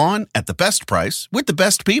best lawn at the best price with the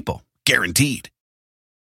best people. Guaranteed.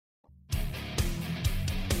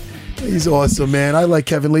 He's awesome, man. I like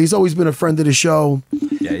Kevin Lee. He's always been a friend of the show.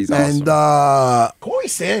 Yeah, he's awesome. And Corey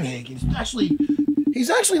Sandhagen, he's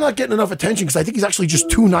actually not getting enough attention because I think he's actually just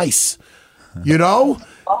too nice.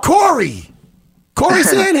 Corey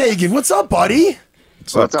Sandhagen, what's up, buddy?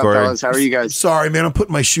 What's up, fellas? How are you guys? Sorry, man. I'm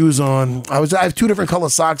putting my shoes on. I have 2 different color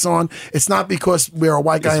socks on. It's not because we're a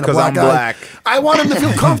white guy and a black guy. Black. I want him to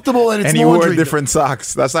feel comfortable, and it's and he laundry. wore different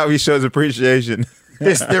socks. That's how he shows appreciation.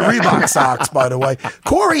 They're Reebok socks, by the way.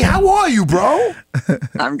 Corey, how are you, bro?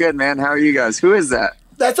 I'm good, man. How are you guys? Who is that?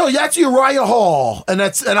 That's Uriah Hall, and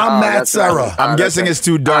I'm Matt Serra. Right. I'm guessing it's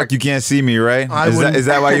too dark. You can't see me, right? Is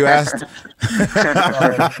that why you asked?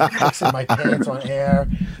 Sorry, I'm fixing my pants on air.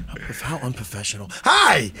 How unprofessional.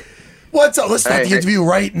 Hi, what's up? Let's start the interview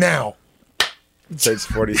right now. It's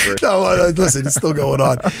 43. No, listen, it's still going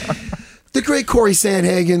on. The great Corey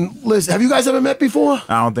Sandhagen. Listen, have you guys ever met before?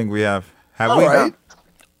 I don't think we have. Have All we? right.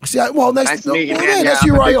 See, nice to meet you, man. That's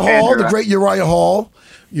Uriah Hall, the great Uriah Hall.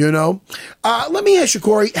 Let me ask you,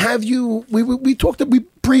 Corey. Have you? We talked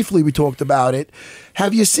about it.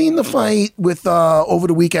 Have you seen the fight with over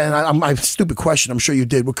the weekend? My stupid question. I'm sure you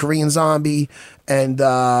did with Korean Zombie and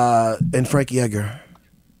Frankie Edgar.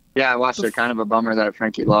 Yeah, I watched it. Kind of a bummer that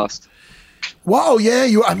Frankie lost. Wow, yeah.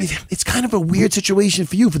 It's kind of a weird situation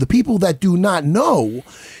for you. For the people that do not know,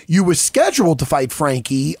 you were scheduled to fight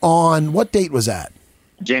Frankie on what date was that?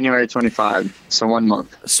 January 25. So 1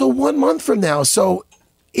 month. So 1 month from now. So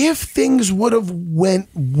if things would have went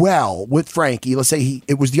well with Frankie, let's say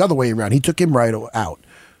it was the other way around, he took him right out,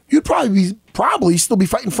 you'd probably still be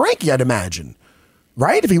fighting Frankie, I'd imagine,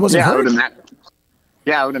 right? If he wasn't hurt.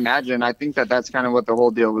 I would imagine. I think that's kind of what the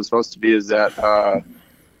whole deal was supposed to be, is that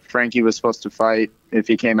Frankie was supposed to fight if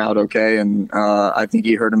he came out okay, and I think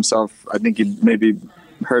he hurt himself. I think he maybe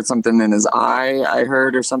hurt something in his eye, I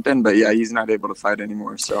heard, or something, but yeah, he's not able to fight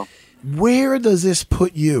anymore. So where does this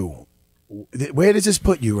put you? Where does this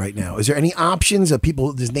put you right now? Is there any options of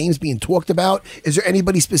people, there's names being talked about? Is there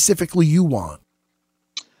anybody specifically you want?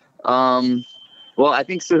 Well, I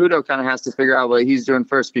think Cejudo kind of has to figure out what he's doing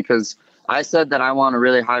first, because I said that I want a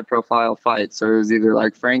really high profile fight. So it was either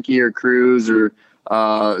like Frankie or Cruz or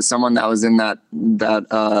someone that was in that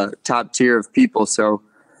top tier of people. So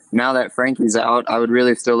now that Frankie's out, I would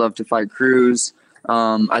really still love to fight Cruz.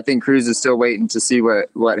 I think Cruz is still waiting to see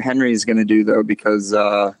what Henry's going to do, though, because,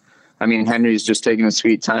 Henry's just taking a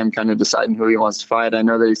sweet time kind of deciding who he wants to fight. I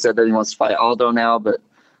know that he said that he wants to fight Aldo now, but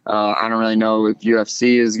I don't really know if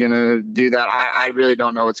UFC is going to do that. I really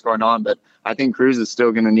don't know what's going on, but I think Cruz is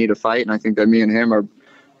still going to need a fight, and I think that me and him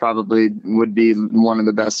would be one of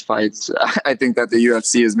the best fights I think that the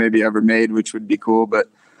UFC has maybe ever made, which would be cool. But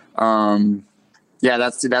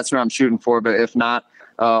that's what I'm shooting for. But if not,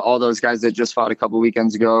 all those guys that just fought a couple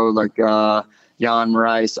weekends ago, like Jan,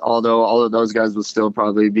 Moraes, Aldo, all of those guys will still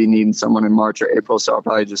probably be needing someone in March or April. So I'll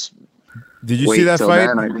probably just Did you see that fight?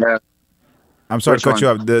 Then, I'm sorry to cut you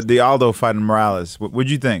off. The Aldo fight in Morales. What'd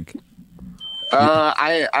you think?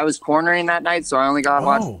 I was cornering that night, so I only got to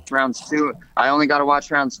watch rounds 2. I only got to watch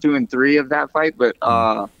rounds 2 and 3 of that fight. But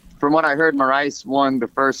from what I heard, Moraes won the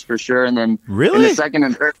first for sure, and then in the second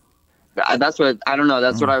and third. That's what I don't know.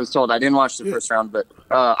 That's what I was told. I didn't watch the first round, but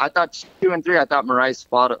I thought 2 and 3. I thought Moraes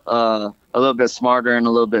fought a little bit smarter and a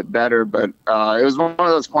little bit better, but it was one of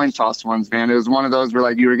those coin toss ones, man. It was one of those where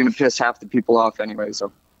like you were going to piss half the people off anyway.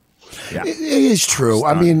 So. Yeah. It is true.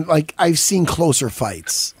 I mean, like, I've seen closer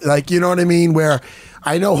fights. Like, you know what I mean? Where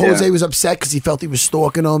I know Jose was upset because he felt he was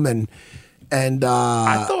stalking him, and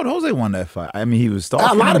I thought Jose won that fight. I mean, he was stalking.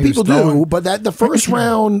 A lot of people do, but the first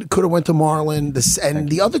round could have went to Marlon, and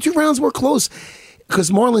the other 2 rounds were close because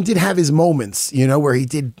Marlon did have his moments, you know, where he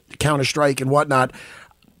did counter strike and whatnot.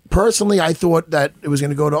 Personally, I thought that it was going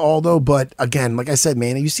to go to Aldo, but again, like I said,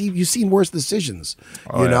 man, you've seen worse decisions,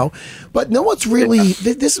 you know. But no, what's really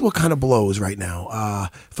this is what kind of blows right now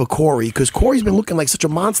for Corey, because Corey's been looking like such a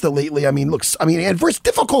monster lately. I mean, and versus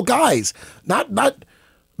difficult guys, not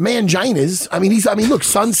manginas. I mean, look,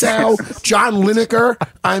 Sun Tzu, John Lineker.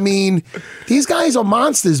 I mean, these guys are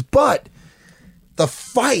monsters. But the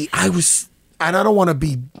fight, and I don't want to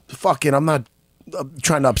be fucking. I'm not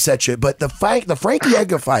trying to upset you, but the Frankie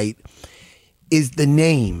Edgar fight is the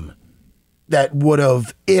name that would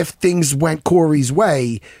have, if things went Corey's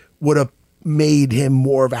way, would have made him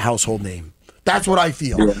more of a household name. That's what I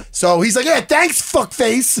feel. Yeah. So he's like, yeah, thanks,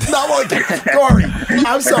 fuckface. Not like Corey.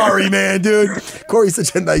 I'm sorry, man, dude. Corey's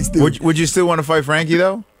such a nice dude. Would you still want to fight Frankie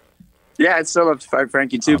though? Yeah, I'd still love to fight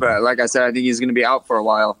Frankie too, but like I said, I think he's going to be out for a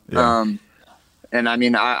while. Yeah. And I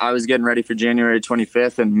mean, I was getting ready for January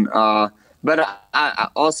 25th, and but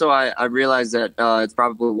I realize that it's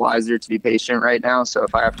probably wiser to be patient right now. So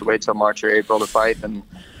if I have to wait till March or April to fight, then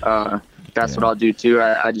that's what I'll do too.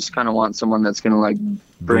 I just kind of want someone that's going to like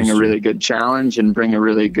bring a really good challenge and bring a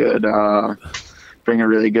really good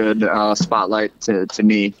spotlight to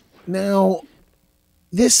me. Now,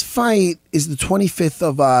 this fight is the 25th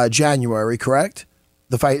of January, correct?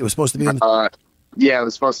 The fight was supposed to be on yeah, it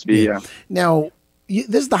was supposed to be, yeah. Now,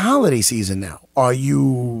 this is the holiday season now. Are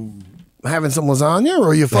you having some lasagna, or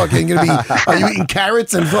are you fucking gonna be? Are you eating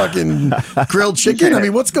carrots and fucking grilled chicken? I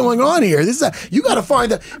mean, what's going on here? You got to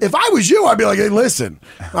find that. If I was you, I'd be like, hey, listen,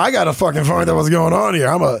 I got to fucking find out what's going on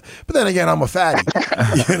here. But then again, I'm a fatty.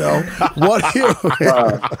 You know what?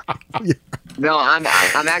 No, I'm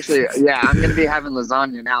actually, I'm gonna be having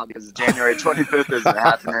lasagna now because January 25th isn't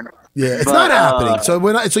happening. Yeah, it's not happening. So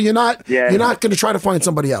we're not. So you're not. Yeah. You're not gonna try to find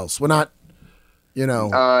somebody else. We're not. You know.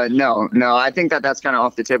 No. I think that's kind of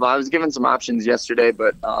off the table. I was given some options yesterday,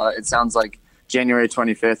 but it sounds like January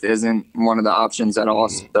 25th isn't one of the options at all.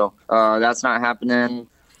 So that's not happening.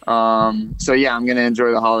 So yeah, I'm gonna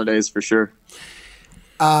enjoy the holidays for sure.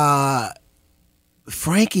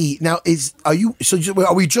 Frankie, now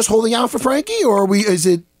are we just holding out for Frankie, or does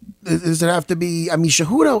it have to be? I mean,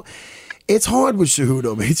 Cejudo. It's hard with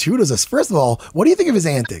Cejudo. Man. Cejudo's first of all, what do you think of his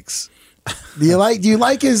antics? Do you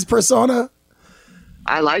like his persona?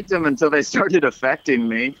 I liked him until they started affecting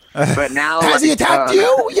me, but now has he attacked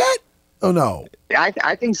you yet? Oh no,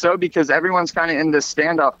 I think so, because everyone's kind of in this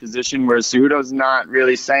standoff position where Cejudo's not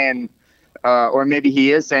really saying, or maybe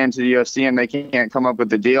he is saying to the UFC and they can't come up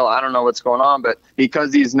with a deal. I don't know what's going on, but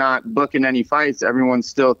because he's not booking any fights, everyone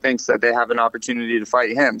still thinks that they have an opportunity to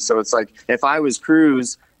fight him. So it's like, if I was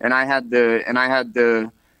Cruz and I had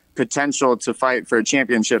the potential to fight for a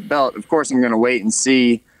championship belt, of course I'm going to wait and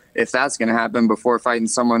see if that's going to happen before fighting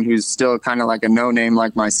someone who's still kind of like a no-name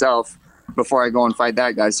like myself before I go and fight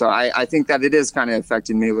that guy. So I think that it is kind of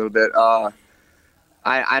affecting me a little bit.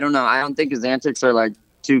 I don't know. I don't think his antics are like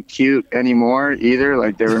too cute anymore either.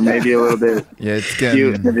 Like they were maybe a little bit it's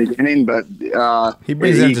cute in the beginning, but he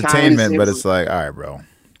brings entertainment, but it's like, all right, bro,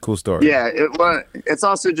 cool story. Yeah, it's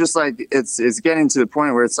also just like it's getting to the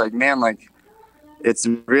point where it's like, man, like it's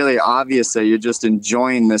really obvious that you're just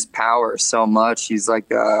enjoying this power so much. He's like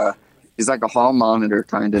He's like a hall monitor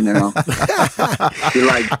kind of now. He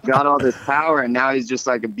like got all this power, and now he's just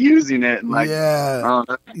like abusing it. And like,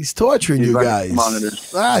 he's torturing you like guys. monitor.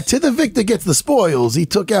 To the victor gets the spoils. He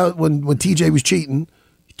took out when TJ was cheating.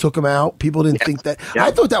 He took him out. People didn't think that. I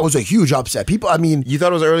thought that was a huge upset. People, I mean, you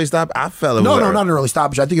thought it was an early stop? I felt it. No, not an early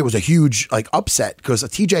stoppage. I think it was a huge like upset because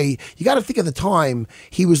TJ. You got to think at the time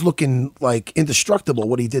he was looking like indestructible.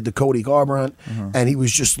 What he did to Cody Garbrandt, and he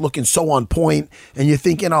was just looking so on point. And you're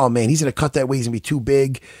thinking, oh man, he's gonna cut that weight. He's gonna be too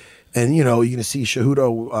big, and you know you're gonna see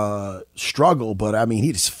Cejudo struggle. But I mean,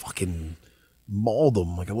 he just fucking mauled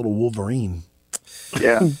him like a little Wolverine.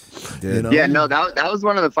 Yeah. You know? Yeah, no, that was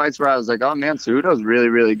one of the fights where I was like, oh man, Cejudo's really,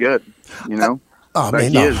 really good. You know? Oh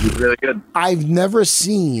like, man, he's really good. I've never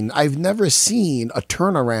seen a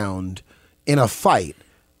turnaround in a fight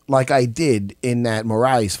like I did in that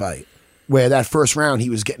Moraes fight. Where that first round he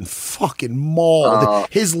was getting fucking mauled.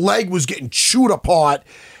 His leg was getting chewed apart.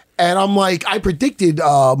 And I'm like, I predicted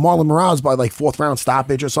Marlon Moraes by like 4th round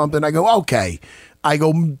stoppage or something. I go, okay.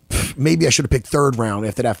 Maybe I should have picked 3rd round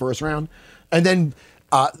after that first round. And then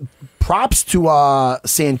props to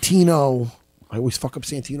Santino. I always fuck up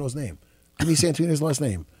Santino's name. Give me Santino's last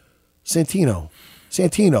name. Santino. I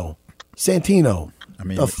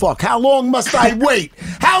mean, the fuck? How long must I wait?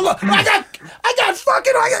 How long? What are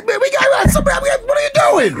you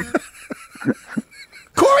doing?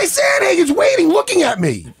 Corey Sandhagen's waiting, looking at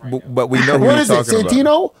me. But we know who what you're is it? talking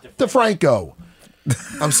Santino DeFranco.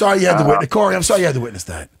 I'm sorry you had to witness. Corey, I'm sorry you had to witness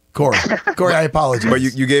that. Corey, I apologize. But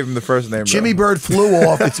you gave him the first name. Jimmy Bird flew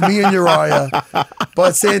off. It's me and Uriah.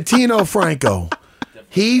 But Santino Franco,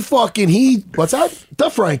 what's that?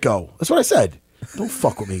 DeFranco. That's what I said. Don't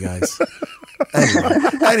fuck with me, guys.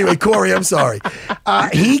 Anyway, Corey, I'm sorry.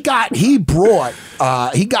 He got Henry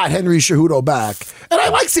Cejudo back. And I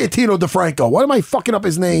like Santino DeFranco. Why am I fucking up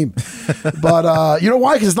his name? But you know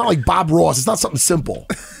why? Because it's not like Bob Ross. It's not something simple.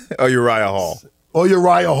 Oh, Uriah Hall. Or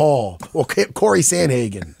Corey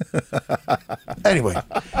Sandhagen. Anyway,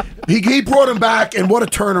 he brought him back, and what a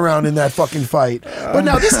turnaround in that fucking fight. But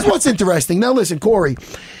now, this is what's interesting. Now, listen, Corey,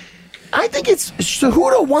 I think it's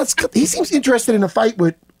Cejudo he seems interested in a fight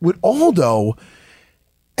with Aldo,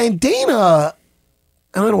 and Dana,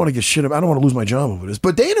 and I don't want to get shit up, I don't want to lose my job over this,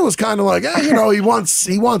 but Dana was kind of like, he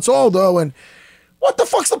wants Aldo, and what the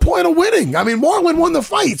fuck's the point of winning? I mean, Marlon won the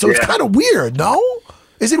fight, so it's kind of weird, no?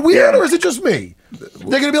 Is it weird or is it just me?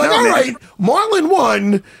 They're going to be like, all right, Marlon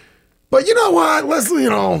won, but you know what? Let's,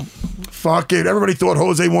 fuck it. Everybody thought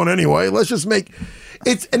Jose won anyway. Let's just make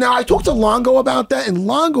it. And now I talked to Longo about that, and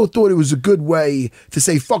Longo thought it was a good way to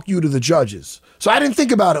say fuck you to the judges. So I didn't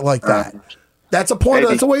think about it like that. That's a point.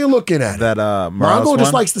 That's the way you're looking at it. That Longo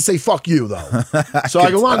just likes to say fuck you, though. So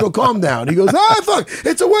I go, Longo, calm down. He goes, fuck.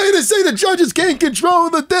 It's a way to say the judges can't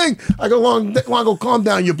control the thing. I go, Longo, calm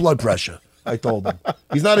down your blood pressure. I told him.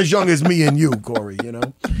 He's not as young as me and you, Corey,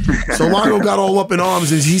 So Longo got all up in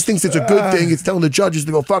arms, and he thinks it's a good thing. It's telling the judges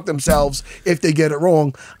to go fuck themselves if they get it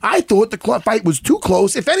wrong. I thought the fight was too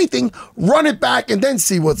close. If anything, run it back and then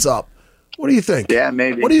see what's up. What do you think? Yeah,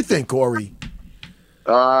 maybe. What do you think, Corey?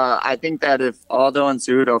 I think that if Aldo and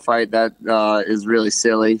Cejudo fight, that is really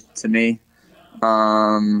silly to me.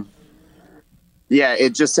 Yeah,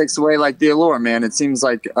 it just takes away like the allure, man. It seems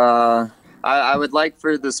like I would like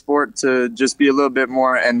for the sport to just be a little bit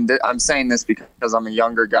more, and I'm saying this because I'm a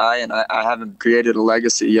younger guy and I haven't created a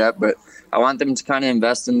legacy yet, but I want them to kind of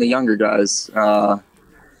invest in the younger guys.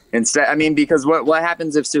 Instead, I mean, because what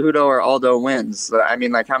happens if Cejudo or Aldo wins? I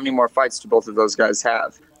mean, like, how many more fights do both of those guys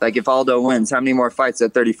have? Like, if Aldo wins, how many more fights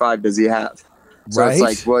at 35 does he have? So It's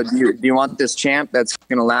like, well, do you want this champ that's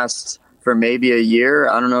going to last for maybe a year?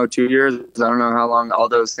 I don't know, 2 years. I don't know how long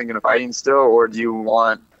Aldo's thinking of fighting still, or do you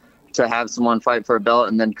want to have someone fight for a belt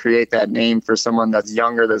and then create that name for someone that's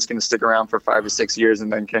younger that's going to stick around for 5 or 6 years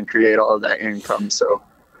and then can create all of that income? So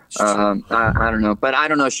I don't know, but I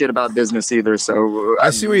don't know shit about business either. So I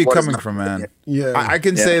see where you're coming from, man. Yeah, I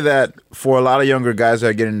can say that for a lot of younger guys that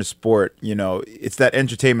are getting into sport, it's that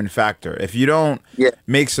entertainment factor. If you don't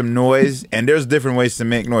make some noise, and there's different ways to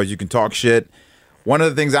make noise. You can talk shit. One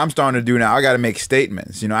of the things I'm starting to do now, I got to make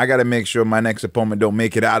statements. I got to make sure my next opponent don't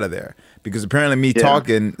make it out of there, because apparently me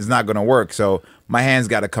talking is not going to work. So my hands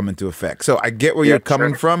got to come into effect. So I get where you're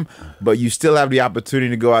coming from, but you still have the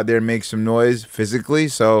opportunity to go out there and make some noise physically.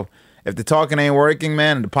 So if the talking ain't working,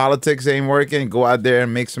 man, and the politics ain't working, go out there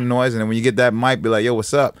and make some noise. And then when you get that mic, be like, yo,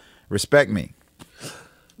 what's up? Respect me.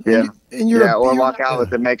 Yeah, or walk out with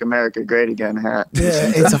the "Make America Great Again" hat.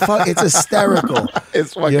 Yeah, it's hysterical.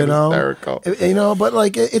 It's fucking hysterical. But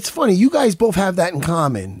like it's funny. You guys both have that in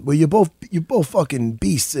common. Where you're both fucking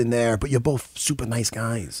beasts in there, but you're both super nice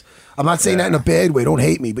guys. I'm not saying that in a bad way. Don't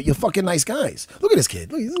hate me, but you're fucking nice guys. Look at this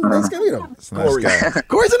kid. Look, he's a nice guy. Look at him. Corey.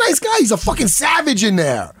 Corey's a nice guy. He's a fucking savage in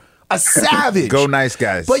there. A savage. Go nice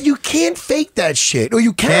guys. But you can't fake that shit. Or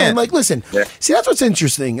you can. Like, listen. Yeah. See, that's what's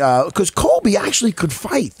interesting. Because Colby actually could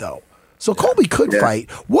fight, though. So Colby could fight.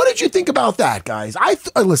 What did you think about that, guys?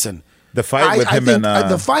 Listen. The fight with him and...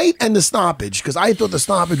 the fight and the stoppage, because I thought the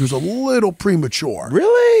stoppage was a little premature.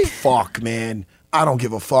 Really? Fuck, man. I don't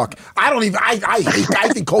give a fuck. I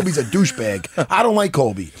think Colby's a douchebag. I don't like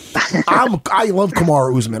Colby. I love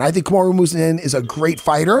Kamaru Usman. I think Kamaru Usman is a great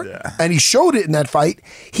fighter, and he showed it in that fight.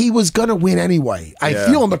 He was going to win anyway. I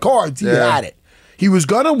feel on the cards he had it. He was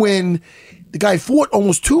going to win. The guy fought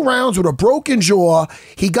almost 2 rounds with a broken jaw.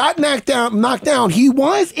 He got knocked down. He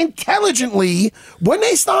was intelligently, when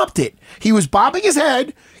they stopped it, he was bobbing his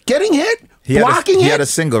head, getting hit, blocking it. He had a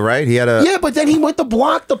single, right? Yeah, but then he went to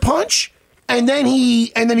block the punch. And then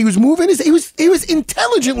he was moving he was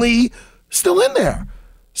intelligently still in there.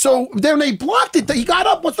 So then they blocked it. He got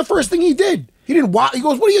up. What's the first thing he did? He didn't walk. He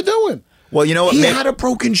goes, "What are you doing?" Well, you know what? He had a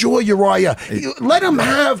broken jaw, Uriah. Let him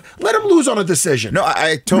lose on a decision. No,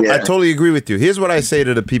 I totally agree with you. Here's what I say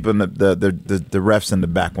to the people in the refs in the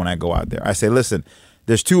back when I go out there. I say, listen,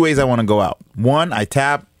 there's 2 ways I want to go out. One, I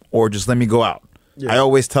tap, or just let me go out. Yeah. I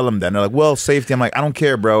always tell them that. And they're like, well, safety. I'm like, I don't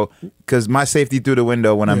care, bro, because my safety through the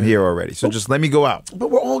window when I'm here already. So just let me go out.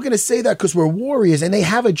 But we're all going to say that because we're warriors and they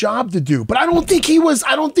have a job to do. But I don't think it was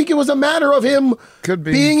a matter of him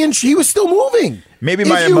being in. He was still moving. Maybe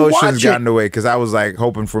my emotions got in the way because I was like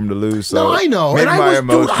hoping for him to lose. So no, I know. Maybe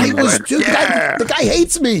the guy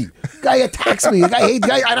hates me. The guy attacks me. The guy hates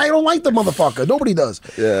me. And I don't like the motherfucker. Nobody does.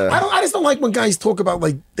 Yeah. I just don't like when guys talk about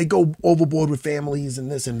like they go overboard with families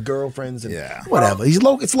and this and girlfriends and whatever.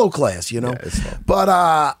 It's low class, you know. Yeah, it's low.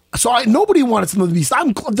 But nobody wanted something to be.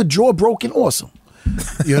 I'm the jaw broken, awesome,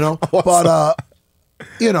 you know. But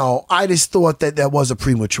I just thought that was a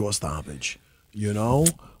premature stoppage, you know.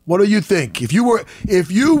 What do you think? If you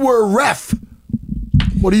were ref,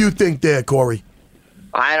 what do you think there, Corey?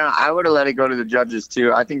 I would have let it go to the judges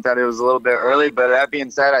too. I think that it was a little bit early, but that being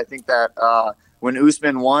said, I think that when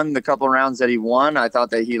Usman won the couple rounds that he won, I thought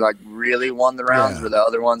that he like really won the rounds where the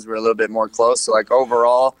other ones were a little bit more close. So like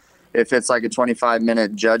overall, if it's like a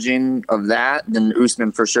 25-minute judging of that, then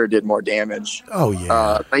Usman for sure did more damage. Oh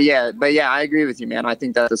yeah. But yeah, I agree with you, man. I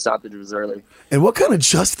think that the stoppage was early. And what kind of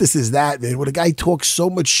justice is that, man? When a guy talks so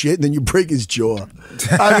much shit and then you break his jaw.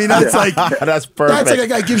 I mean, that's like that's perfect. That's like a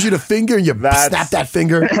guy gives you the finger and you snap that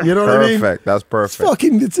finger. You know what I mean? Perfect. That's perfect. It's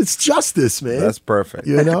fucking. It's justice, man. That's perfect.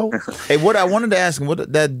 You know. Hey, what I wanted to ask him,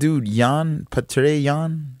 what that dude Petr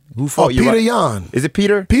Yan who fought? Peter Yan. Is it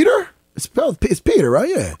Peter? Peter? It's Peter, right?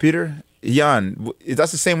 Yeah. Peter Yan.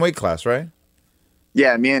 That's the same weight class, right?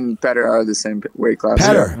 Yeah, me and Petter are the same weight class.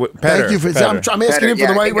 Petter. Thank you for. I'm asking him for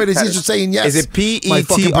the right way. He's just saying yes. Is it P-E-T-R? My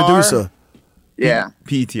fucking producer. Yeah.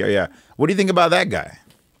 P-E-T-R, yeah. What do you think about that guy?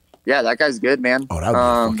 Yeah, that guy's good, man. Oh, that would be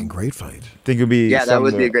a fucking great fight. Think it'd be? Yeah, that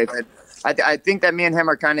would be a great fight. I think that me and him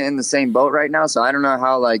are kind of in the same boat right now, so I don't know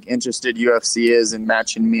how like interested UFC is in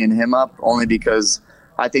matching me and him up, only because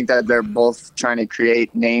I think that they're both trying to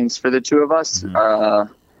create names for the two of us.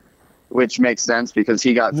 Mm-hmm. Which makes sense because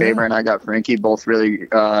he got Faber and I got Frankie, both really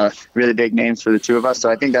big names for the two of us.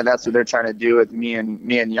 So I think that that's what they're trying to do with me and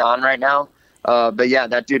Jan right now. But yeah,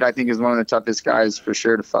 that dude I think is one of the toughest guys for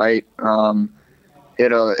sure to fight.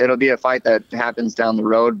 It'll be a fight that happens down the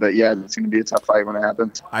road, but yeah, it's going to be a tough fight when it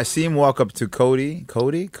happens. I see him walk up to Cody.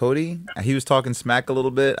 He was talking smack a little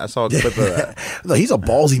bit. I saw a clip of that. Look, he's a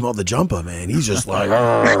ballsy mother jumper, man. He's just like,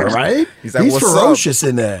 right? He's like, what's ferocious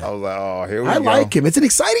in there. I was like, oh, here we go. I like him. It's an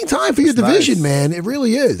exciting time for your division, man. It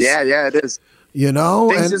really is. Yeah, it is. You know,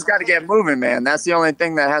 things just got to get moving, man. That's the only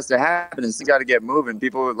thing that has to happen is you got to get moving.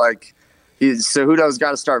 People like. Cejudo's got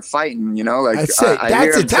to start fighting, you know. Like that's it.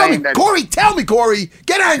 That's it. Tell me, Corey.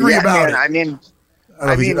 Get angry about it. I mean,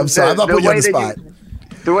 I'm sorry. I'm not putting you on the spot.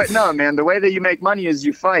 The way that you make money is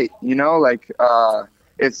you fight. You know, like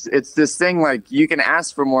it's this thing. Like you can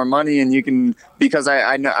ask for more money, and you can because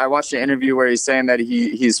I watched an interview where he's saying that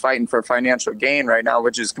he's fighting for financial gain right now,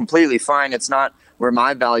 which is completely fine. It's not where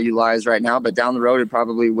my value lies right now, but down the road it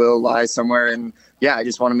probably will lie somewhere. And yeah, I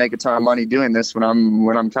just want to make a ton of money doing this when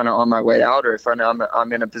I'm kind of on my way out, or if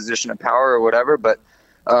I'm in a position of power or whatever. But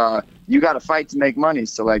you got to fight to make money.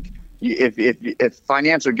 So like, if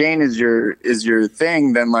financial gain is your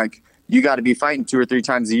thing, then like you got to be fighting 2 or 3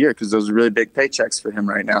 times a year because those are really big paychecks for him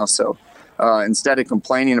right now. So instead of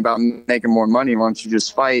complaining about making more money, why don't you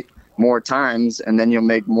just fight, more times, and then you'll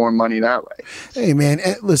make more money that way. Hey, man,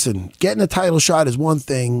 listen, getting a title shot is one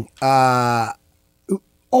thing.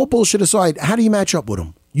 All bullshit aside, how do you match up with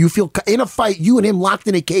him? You feel in a fight, you and him locked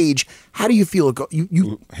in a cage. How do you feel?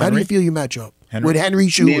 How do you feel you match up with Henry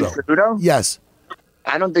Cejudo? Yes.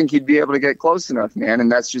 I don't think he'd be able to get close enough, man.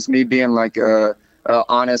 And that's just me being like a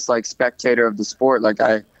honest like spectator of the sport. Like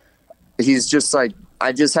he's just like,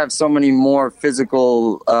 I just have so many more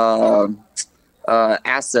physical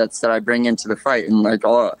assets that I bring into the fight, and like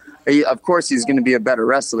of course he's going to be a better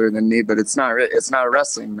wrestler than me, but it's not a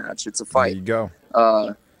wrestling match. It's a fight. There you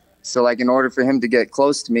go. So like in order for him to get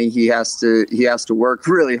close to me, he has to work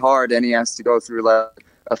really hard, and he has to go through like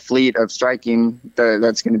a fleet of striking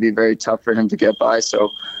that's going to be very tough for him to get by. So,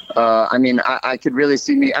 I mean, I could really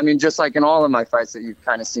see me. I mean, just like in all of my fights that you've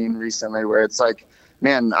kind of seen recently, where it's like,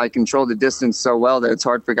 man, I control the distance so well that it's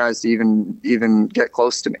hard for guys to even get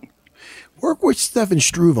close to me. Work with Stefan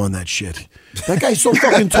Struve on that shit. That guy's so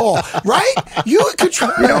fucking tall, right? You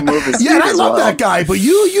control. Don't move his Yeah, and I feet as love well. that guy, but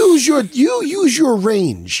you use your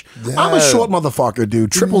range. I'm a short motherfucker,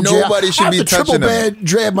 dude. Triple jab. Nobody should I have be to triple touching him.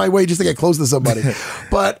 jab my way just to get close to somebody.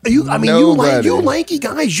 But you lanky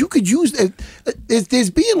guys, you could use. There's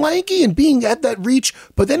being lanky and being at that reach,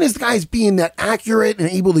 but then there's guys being that accurate and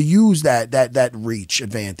able to use that reach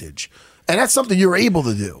advantage, and that's something you're able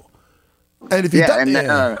to do. And if you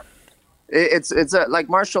it's like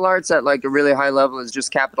martial arts at like a really high level is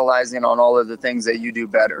just capitalizing on all of the things that you do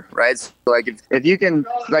better, right? So like if you can,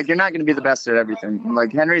 like, you're not going to be the best at everything.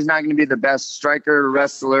 Like Henry's not going to be the best striker,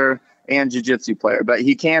 wrestler, and jiu-jitsu player, but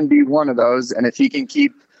he can be one of those. And if he can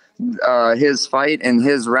keep his fight in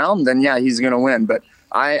his realm, then yeah, he's going to win. But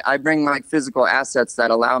I bring like physical assets that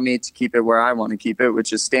allow me to keep it where I want to keep it,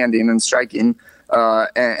 which is standing and striking.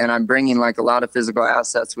 And I'm bringing like a lot of physical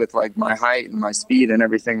assets with like my height and my speed and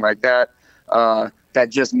everything like that. That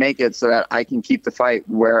just make it so that I can keep the fight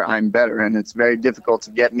where I'm better. And it's very difficult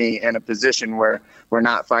to get me in a position where we're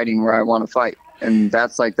not fighting where I want to fight. And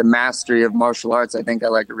that's like the mastery of martial arts. I think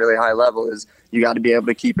at like a really high level is you got to be able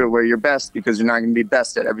to keep it where you're best, because you're not going to be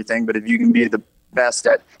best at everything. But if you can be the best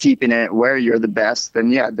at keeping it where you're the best,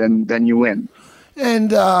 then yeah, then you win.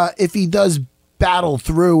 And if he does battle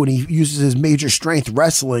through and he uses his major strength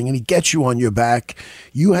wrestling and he gets you on your back,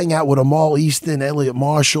 you hang out with Amal Easton, Elliot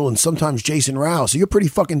Marshall, and sometimes Jason Rao. So you're pretty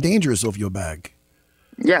fucking dangerous off your bag.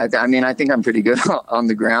 Yeah, I mean, I think I'm pretty good on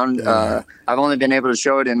the ground. Yeah. I've only been able to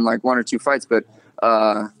show it in like one or two fights, but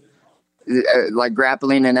like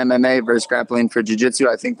grappling in MMA versus grappling for jiu-jitsu,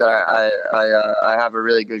 I think that I have a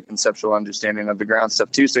really good conceptual understanding of the ground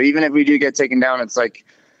stuff too. So even if we do get taken down, it's like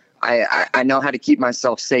I know how to keep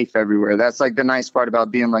myself safe everywhere. That's like the nice part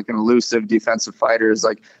about being like an elusive defensive fighter is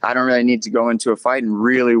like I don't really need to go into a fight and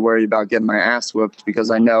really worry about getting my ass whooped,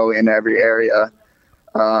 because I know in every area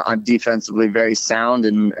I'm defensively very sound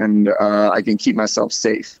and I can keep myself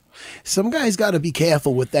safe. Some guys got to be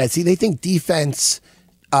careful with that. See, they think defense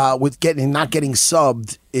with not getting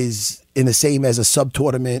subbed is in the same as a sub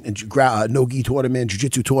tournament and no-gi tournament,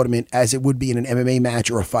 jiu-jitsu tournament, as it would be in an MMA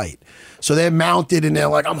match or a fight. So they're mounted and they're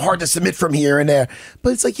like, I'm hard to submit from here and there.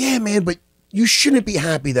 But it's like, yeah, man, but you shouldn't be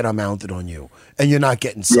happy that I'm mounted on you and you're not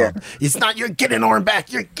getting subbed. Yeah. It's not you're getting an arm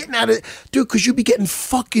back. You're getting out of it. Dude, because you be getting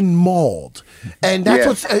fucking mauled. And that's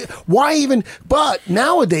what's why even. But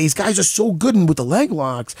nowadays, guys are so good with the leg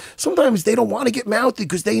locks. Sometimes they don't want to get mounted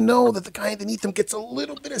because they know that the guy underneath them gets a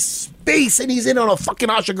little bit of space and he's in on a fucking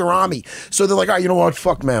Ashigarami. So they're like, all right, you know what?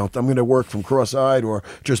 Fuck mount. I'm going to work from cross-eyed or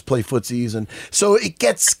just play footsies. And so it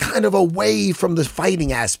gets kind of away from the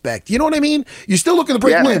fighting aspect. You know what I mean? You're still looking to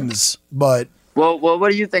break limbs, but. Well, what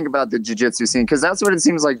do you think about the jiu-jitsu scene? Because that's what it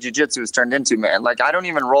seems like jiu-jitsu has turned into, man. Like I don't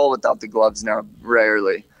even roll without the gloves now,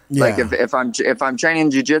 rarely. Yeah. Like if I'm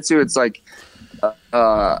training jiu-jitsu, it's like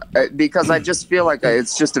because I just feel like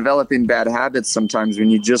it's just developing bad habits sometimes when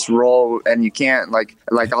you just roll and you can't like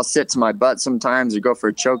I'll sit to my butt sometimes or go for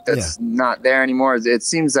a choke that's not there anymore. It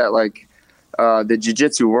seems that like the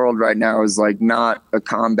jiu-jitsu world right now is like not a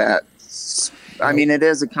combat. I mean, it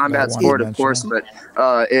is a combat sport, of course, but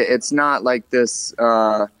it's not like this.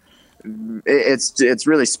 It's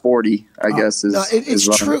really sporty, I guess.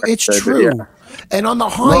 It's true. It's true. Yeah. And on the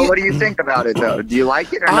high, well, what do you think about it, though? Do you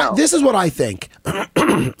like it or no? This is what I think.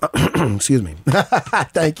 Excuse me.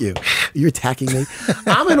 Thank you. You're attacking me.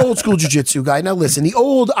 I'm an old school jiu-jitsu guy. Now listen, the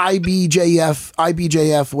old IBJF,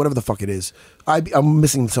 whatever the fuck it is. I'm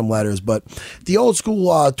missing some letters, but the old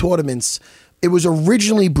school tournaments. It was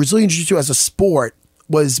originally Brazilian Jiu-Jitsu as a sport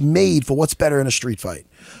was made for what's better in a street fight.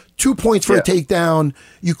 2 points for a takedown.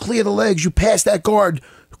 You clear the legs. You pass that guard.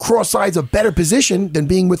 cross side's a better position than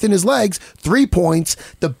being within his legs. 3 points.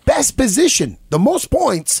 The best position, the most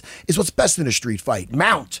points, is what's best in a street fight.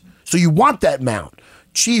 Mount. So you want that mount.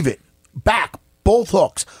 Achieve it. Back. Both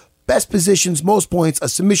hooks. Best positions, most points. A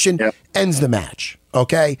submission ends the match.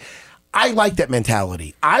 Okay? I like that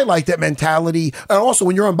mentality. And also,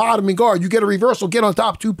 when you're on bottom and guard, you get a reversal, get on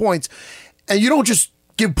top, 2 points. And you don't just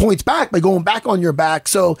give points back by going back on your back.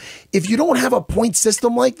 So if you don't have a point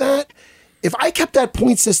system like that, if I kept that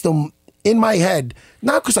point system in my head,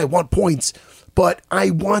 not because I want points, but I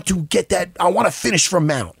want to get that, I want to finish from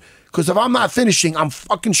mount. Because if I'm not finishing, I'm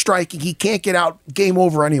fucking striking. He can't get out. Game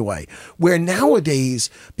over anyway. Where nowadays,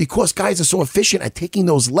 because guys are so efficient at taking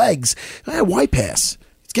those legs, why pass?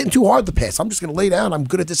 It's getting too hard to pass. I'm just going to lay down. I'm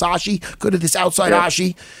good at this ashi, good at this outside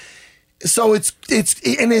ashi. So it's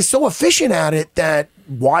and they're so efficient at it that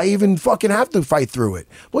why even fucking have to fight through it?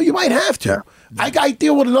 Well, you might have to. I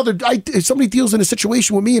deal with if somebody deals in a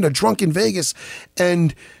situation with me in a drunk in Vegas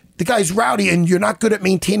and the guy's rowdy and you're not good at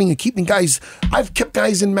maintaining and keeping guys. I've kept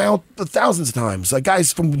guys in mount thousands of times. Like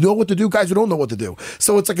guys from know what to do, guys who don't know what to do.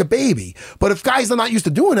 So it's like a baby. But if guys are not used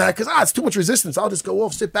to doing that because it's too much resistance, I'll just go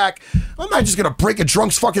off, sit back. I'm not just gonna break a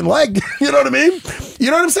drunk's fucking leg. You know what I mean?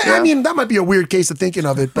 You know what I'm saying? Yeah. I mean, that might be a weird case of thinking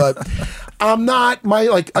of it, but I'm not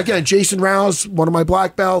again, Jason Rouse, one of my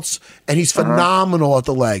black belts, and he's phenomenal at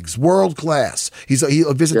the legs, world class. He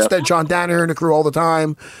visits John Danaher and the crew all the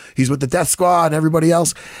time. He's with the Death Squad and everybody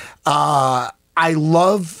else. I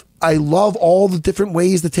love all the different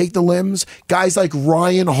ways to take the limbs. Guys like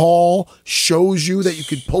Ryan Hall shows you that you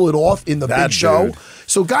could pull it off in the big show.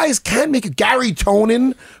 So guys can make it. Gary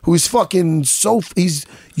Tonin, who's fucking he's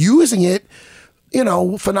using it,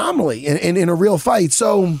 phenomenally in a real fight.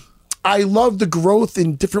 So I love the growth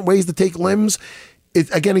in different ways to take limbs.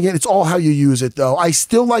 Again, it's all how you use it, though. I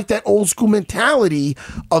still like that old school mentality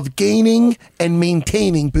of gaining and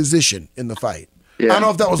maintaining position in the fight. Yeah. I don't know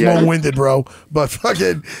if that was long-winded, bro, but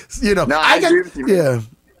fucking, No, I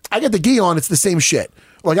get the gi on. It's the same shit.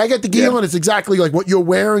 Like I get the gi on. It's exactly like what you're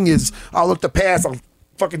wearing is. I'll look to pass. I'll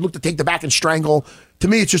fucking look to take the back and strangle. To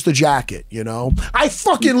me, it's just a jacket. I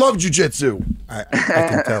fucking love jiu-jitsu. I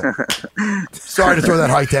can tell. Sorry to throw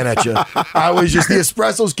that high 10 at you. I was just the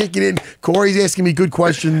espresso's kicking in. Corey's asking me good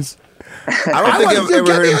questions. I don't think I've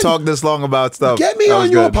ever heard him talk this long about stuff. Get me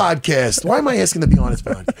on your podcast. Why am I asking to be on his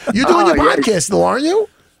podcast? You're doing your podcast though, aren't you?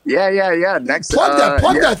 Yeah. Next, plug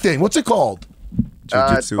that thing. What's it called?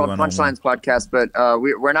 It's called Punchlines Podcast, but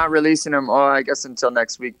we're not releasing them. I guess until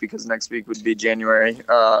next week because next week would be January.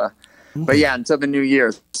 But yeah, until the new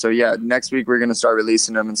year. So yeah, next week we're gonna start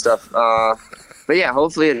releasing them and stuff. But yeah,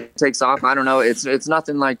 hopefully it takes off. I don't know. It's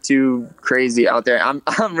nothing like too crazy out there.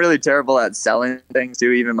 I'm really terrible at selling things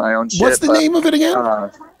too, even my own shit. What's the name of it again?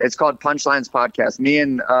 It's called Punchlines Podcast. Me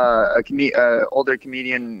and older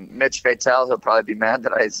comedian Mitch Fatel. He'll probably be mad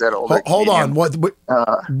that I said older. Hold on. What?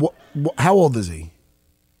 How old is he?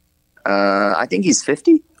 I think he's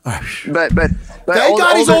 50. But thank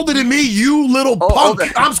God he's older than me, you little punk.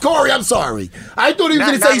 I'm Corey. I'm sorry. I thought he was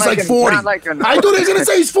going to say he's like 40. I thought he was going to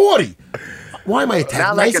say he's 40. Why am I attacking?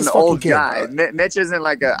 Not like an old guy. Mitch isn't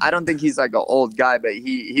like I don't think he's like an old guy, but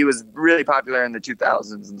he was really popular in the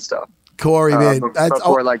 2000s and stuff. Corey, man,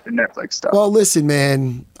 before like the Netflix stuff. Well, listen,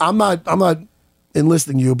 man, I'm not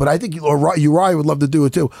enlisting you, but I think Uriah would love to do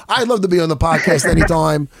it too. I'd love to be on the podcast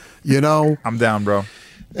anytime. I'm down, bro.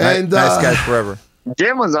 And nice guys forever.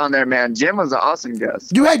 Jim was on there, man. Jim was an awesome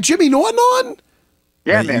guest. You had Jimmy Norton on?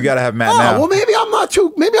 Yeah, man. You got to have Matt now. Well, maybe I'm not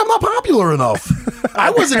popular enough.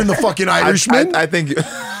 I wasn't in the fucking Irishman. I think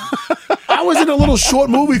I was in a little short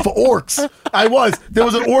movie for orcs. I was. There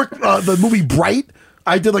was an orc, the movie Bright.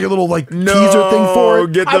 I did like a little teaser thing for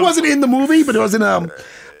it. I wasn't in the movie, but it was in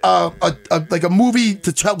like a movie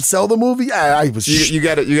to help sell the movie. I was. You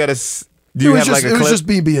got to. Do you have like a clip? It was just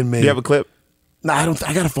me being me. Do you have a clip? No, I don't.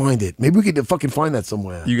 I gotta find it. Maybe we could fucking find that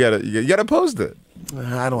somewhere. You gotta post it.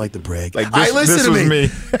 I don't like to brag. Like listen to me,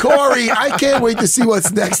 Corey. I can't wait to see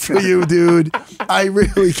what's next for you, dude. I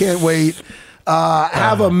really can't wait.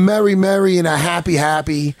 Have a merry and a happy.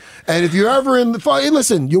 And if you're ever in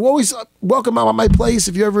listen, you're always welcome out at my place.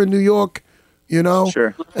 If you're ever in New York,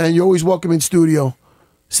 sure. And you're always welcome in studio.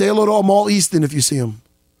 Say hello to Mal Easton if you see him.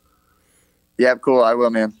 Yeah, cool. I will,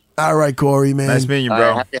 man. All right, Corey, man. Nice meeting you,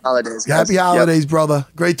 bro. Happy holidays, guys. Happy holidays, brother.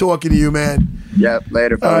 Great talking to you, man. Yep,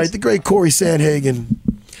 later, folks. All right, the great Corey Sandhagen.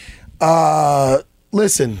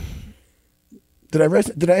 Listen, did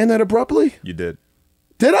I end that abruptly? You did.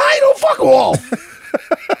 Did I? No, fuck all.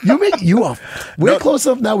 You off. We're close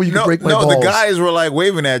up now where you can break my balls. No, the guys were like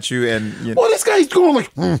waving at you, and well, this guy's going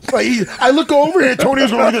like I look over and Tony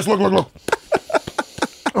was going like this. Look.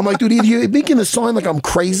 I'm like, dude, either you're making the sign like I'm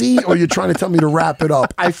crazy or you're trying to tell me to wrap it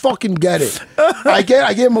up. I fucking get it. I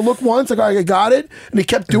gave him a look once, like I got it, and he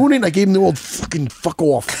kept doing it, and I gave him the old fucking fuck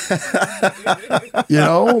off. You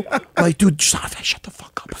know? I'm like, dude, shut the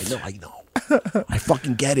fuck up. I know. I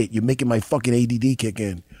fucking get it. You're making my fucking ADD kick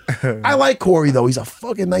in. I like Corey, though. He's a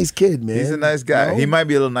fucking nice kid, man. He's a nice guy. You know? He might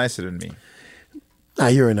be a little nicer than me. Nah,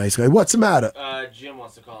 you're a nice guy. What's the matter? Jim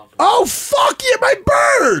wants to call him. Oh, fuck yeah, my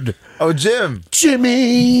bird! Oh, Jim.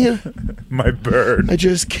 Jimmy. My bird. I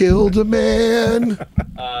just killed a man.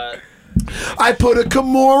 I put a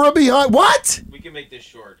Kimura behind. What? We can make this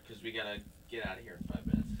short because we gotta get out of here in 5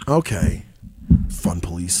 minutes. Okay. Fun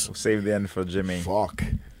police. We'll save the end for Jimmy. Fuck.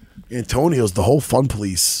 Antonio's the whole fun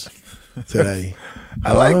police today.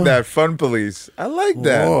 I like that. Fun police. I like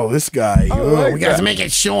that. Oh, this guy. Like we got to that. make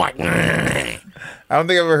it short. I don't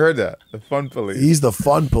think I've ever heard that. The fun police. He's the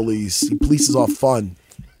fun police. He polices off fun.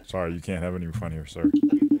 Sorry, you can't have any fun here, sir.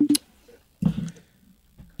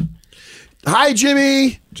 Hi,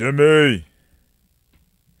 Jimmy. Jimmy.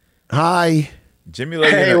 Hi. Jimmy,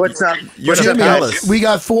 like, Hey, what's up? You're What's in a up, palace. guys? We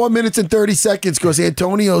got 4 minutes and 30 seconds because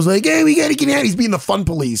Antonio's like, hey, we got to get out. He's being the fun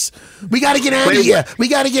police. We got to get out of here. We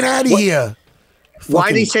got to get out of here.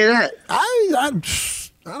 Why did he say that? I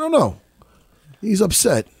don't know. He's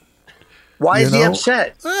upset. Why You is he know?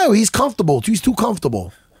 upset? Oh, he's comfortable. He's too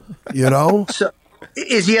comfortable. You know? So,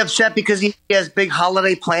 is he upset because he has big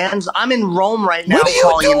holiday plans? I'm in Rome right now. What are you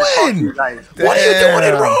calling in to talk to doing? you guys. What are you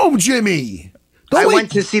doing in Rome, Jimmy? I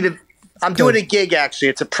went to see I'm doing a gig, actually.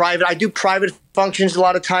 It's a private. I do private functions a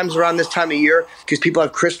lot of times around this time of year because people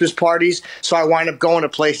have Christmas parties. So I wind up going to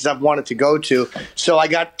places I've wanted to go to. So I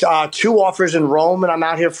got 2 offers in Rome, and I'm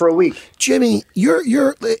out here for a week. Jimmy,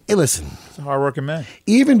 you're listen. He's a hard-working man.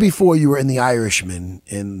 Even before you were in The Irishman,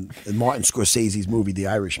 in Martin Scorsese's movie The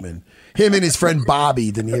Irishman, him and his friend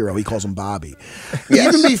Bobby De Niro, he calls him Bobby.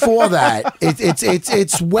 Yes. Even before that,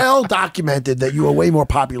 it's well documented that you are way more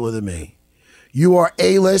popular than me. You are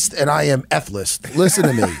A-list and I am F-list. Listen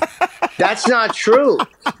to me. That's not true.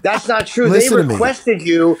 That's not true. Listen to They me. requested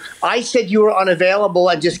you. I said you were unavailable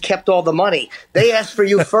and just kept all the money. They asked for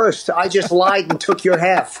you first. I just lied and took your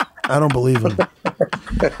half. I don't believe him.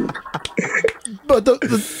 But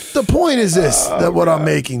the point is this, that what I'm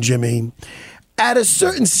making, Jimmy. At a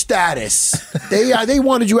certain status, they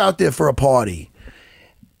wanted you out there for a party.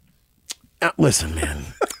 Listen, man.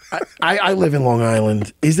 I live in Long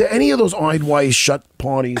Island. Is there any of those Eyed Shut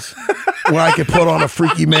parties where I could put on a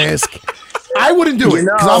freaky mask? I wouldn't do it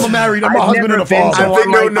because I'm a married. I'm a I've husband never and a been father. to I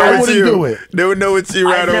think they would know I it's wouldn't you. do it. They would know it's you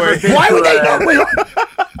right I've never away. been- Why would they know? Wait,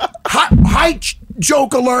 hi,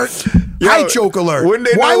 joke alert. Hi, joke alert. Wouldn't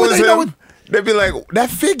they Why know would it was they know him? it? They'd be like, that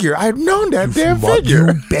figure. I've known that damn Fuck figure.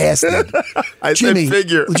 you bastard. I Jimmy, said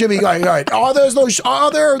figure. Jimmy, all right. Are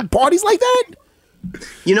there parties like that?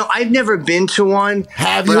 You know, I've never been to one.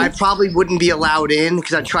 Have but you? I probably wouldn't be allowed in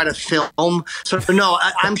because I try to film. So no,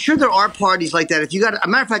 I'm sure there are parties like that. If you got, a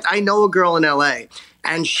matter of fact, I know a girl in LA,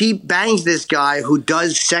 and she bangs this guy who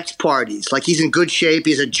does sex parties. Like he's in good shape,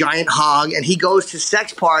 he's a giant hog, and he goes to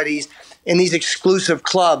sex parties in these exclusive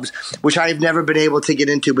clubs, which I've never been able to get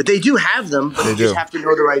into. But they do have them. But They you just do. have to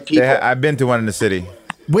know the right people. I've been to one in the city.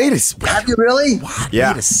 Wait a second. Have you really?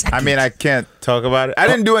 Yeah. Wait a second. I mean, I can't talk about it. I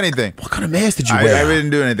didn't do anything. What kind of mask did you I wear? really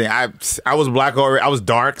didn't do anything. I was black already. I was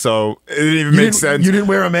dark, so it didn't even You make didn't- sense. you didn't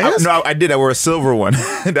wear a mask? No, I did. I wore a silver one.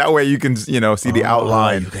 That way you can, see the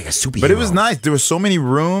outline. you look like a superhero. But it was nice. There were so many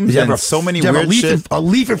rooms Did you have and so many did you have weird shit. a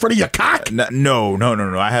leaf in front of your cock? No.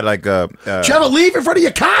 I had like a. Did you have a leaf in front of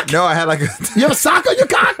your cock? No, I had like a. You have a sock on your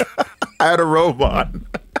cock? I had a robot.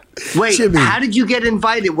 Wait, Jimmy. how did you get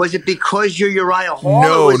invited? Was it because you're Uriah Hall?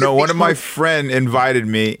 or was it No. One of my because- friend invited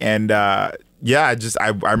me, and I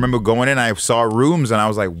remember going in. I saw rooms, and I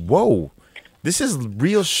was like, "Whoa, this is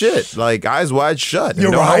real shit!" Like eyes wide shut,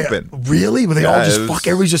 and don't open. Really? Were they all Yeah, just it was- fuck?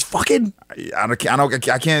 Everybody's just fucking?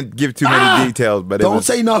 I can't give too many details, but it Don't was,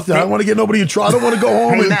 say nothing. I don't want to get nobody in trouble. I don't want to go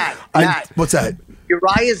home. Hey, and, Matt. What's that?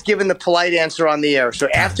 Uriah's given the polite answer on the air. So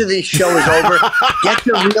after the show is over, get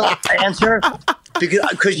the real answer.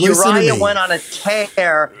 Because Listen to Uriah me. went on a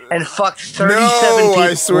tear and fucked 37 No, people.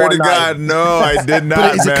 I swear to one God, night. no, I did not.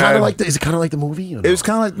 But is it kind man. of like the movie? Or no? It was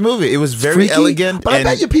kind of like the movie. It was very Freaky? elegant. But I and-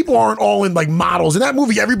 bet you people aren't all in like models. In that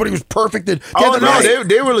movie, everybody was perfect. And Oh no,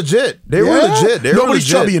 they were legit. They were legit. They were Nobody's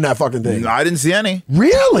legit. chubby in that fucking thing. No, I didn't see any.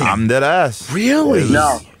 Really? I'm dead ass. Really?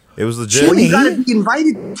 No. It was legit. Well, you got to be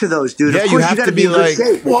invited to those, dude. Yeah, of you course, have gotta to be in good like-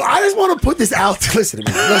 shape. Well, I just want to put this out. Listen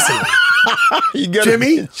to me. Listen. You gotta-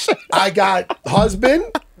 Jimmy, I got husband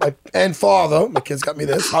and father. My kids got me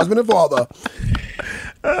this. Husband and father.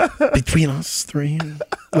 Between us three.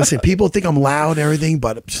 Listen, people think I'm loud and everything,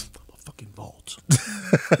 but I'm just a fucking vault.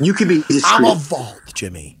 You could be discreet. I'm evolved,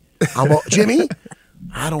 Jimmy. Jimmy,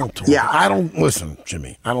 I don't talk. Yeah. I don't listen,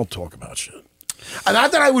 Jimmy. I don't talk about shit. And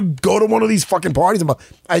not that I would go to one of these fucking parties.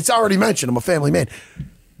 It's already mentioned. I'm a family man.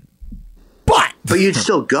 But you'd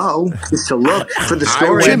still go just to look for the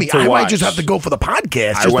story. Jimmy, I might just have to go for the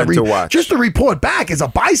podcast. I went to watch. Just to report back as a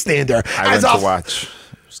bystander. I went to watch. It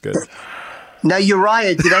was good. Now,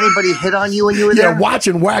 Uriah, did anybody hit on you when you were there? Yeah, watch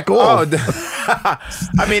and whack off.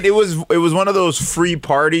 I mean, it was one of those free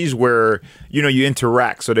parties where, you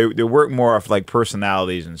interact. So they work more off like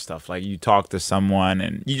personalities and stuff. Like you talk to someone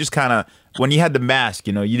and you just kind of, when you had the mask,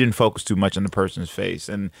 you didn't focus too much on the person's face.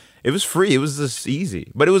 And it was free. It was just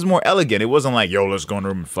easy. But it was more elegant. It wasn't like, yo, let's go in the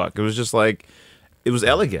room and fuck. It was just like, it was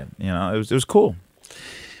elegant. It was cool.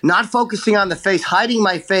 Not focusing on the face, hiding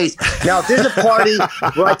my face. Now, if there's a party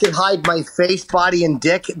where I can hide my face, body, and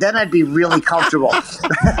dick, then I'd be really comfortable.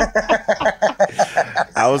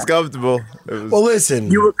 I was comfortable. Well, listen.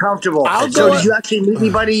 You were comfortable. So did you actually meet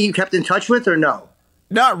anybody you kept in touch with or no?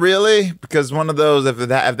 Not really, because one of those, if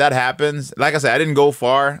that happens, like I said, I didn't go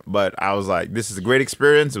far, but I was like, this is a great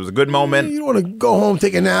experience. It was a good moment. You don't want to go home,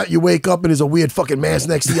 take a nap, you wake up and there's a weird fucking mask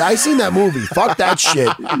next to you. I seen that movie. Fuck that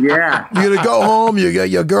shit. Yeah. You're going to go home, you got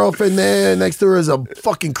your girlfriend there, next to her is a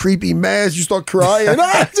fucking creepy mask, you start crying.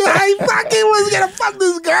 I fucking was going to fuck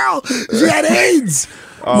this girl. She had AIDS.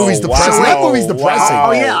 Oh, movie's depressing. That movie's depressing.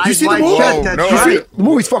 Oh, yeah. You see the movie? The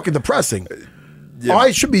movie's fucking depressing. Yeah.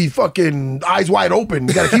 I should be fucking eyes wide open.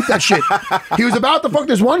 You gotta keep that shit. He was about to fuck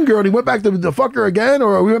this one girl and he went back to fuck her again,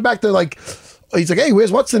 or we went back to like, he's like, hey,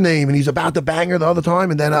 what's the name? And he's about to bang her the other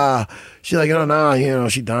time, and then she's like,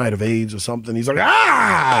 she died of AIDS or something. He's like,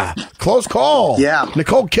 close call. Yeah.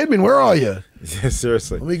 Nicole Kidman, where are you? Yeah,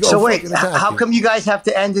 seriously. Let me go. So wait, how come you guys have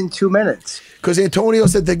to end in 2 minutes? Because Antonio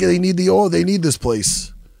said they need they need this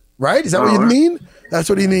place. Right? Is that what you mean? That's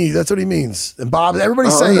what he needs. That's what he means. And Bob,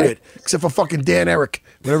 everybody's saying it, except for fucking Dan Eric,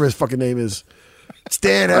 whatever his fucking name is. It's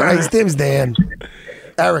Dan. His name's Dan.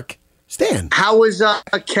 Eric. Stan. How was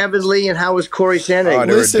Kevin Lee and how was Corey Sandhagen?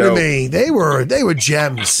 Listen to me. They were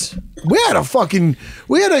gems.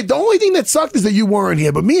 The only thing that sucked is that you weren't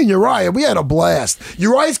here, but me and Uriah, we had a blast.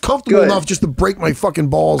 Uriah's comfortable enough just to break my fucking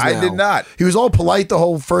balls now. I did not. He was all polite the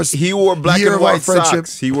whole first He wore black year and of our white friendship.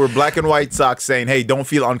 socks. He wore black and white socks saying, hey, don't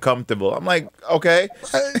feel uncomfortable. I'm like, okay.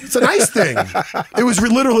 It's a nice thing. It was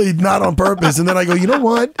literally not on purpose. And then I go, you know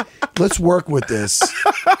what? Let's work with this.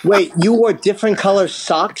 Wait, you wore different color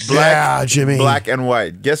socks? Yeah, Jimmy. Black and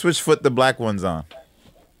white. Guess which foot the black one's on?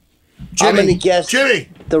 I'm going to guess Jimmy.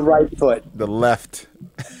 The right foot. The left.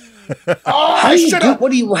 How do you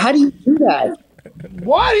do that?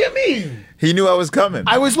 What do you mean? He knew I was coming.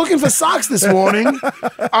 I was looking for socks this morning. And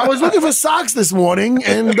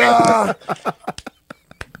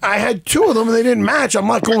I had two of them and they didn't match. I'm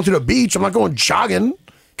not going to the beach. I'm not going jogging.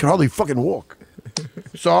 Can hardly fucking walk.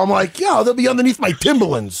 So I'm like, they'll be underneath my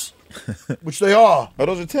Timberlands, which they are. Oh,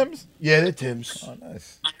 those are Tim's? Yeah, they're Tim's. Oh,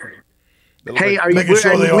 nice. Hey,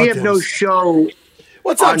 we have no show.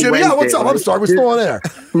 What's up, Jimmy? Wednesday, what's up? right? I'm sorry, we're still on air.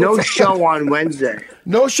 No show on Wednesday.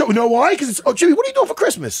 No show. You know why? Because Jimmy, what are you doing for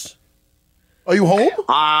Christmas? Are you home?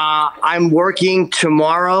 I'm working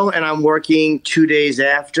tomorrow and I'm working 2 days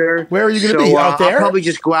after. Where are you going to be? Out there? I'll probably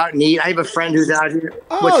just go out and eat. I have a friend who's out here.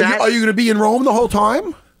 Oh, What's that? Are you going to be in Rome the whole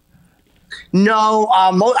time? No,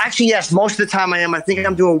 actually, yes. Most of the time I am. I think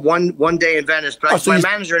I'm doing one day in Venice. But my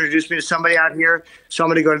manager introduced me to somebody out here, so I'm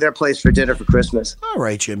going to go to their place for dinner for Christmas. All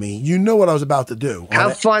right, Jimmy. You know what I was about to do.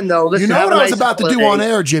 Have fun, though. Listen, you know what I was nice about to do on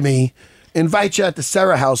air, Jimmy? Invite you at the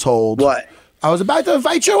Serra household. What? I was about to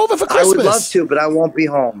invite you over for Christmas. I would love to, but I won't be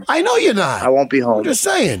home. I know you're not. I won't be home. I'm just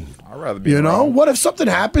saying. I'd rather be home. What if something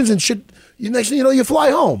happens and shit, next thing you know, you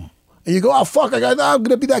fly home. And you go, I'm going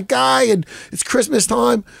to be that guy, and it's Christmas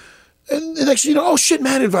time. And the next thing you know,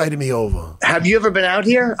 Matt invited me over. Have you ever been out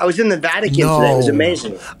here? I was in the Vatican today. It was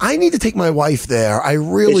amazing. I need to take my wife there. I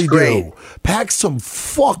really do. Pack some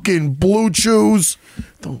fucking blue chews.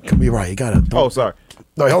 Don't come here, right? You got to. Oh, sorry.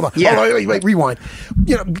 No, hold on. Yeah. Hold on, wait, rewind.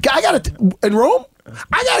 I got to, in Rome,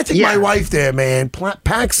 I got to take my wife there, man.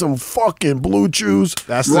 Pack some fucking blue chews.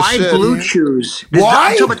 That's the Why shit. blue chews? Why?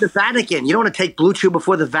 I'm talking about the Vatican. You don't want to take blue chew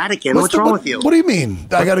before the Vatican. What's wrong with you? What do you mean?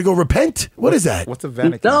 I got to go repent? What is that? What's the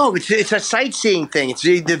Vatican? No, it's a sightseeing thing. It's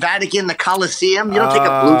the Vatican, the Colosseum. You don't take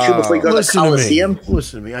a blue chew before you go to the Colosseum.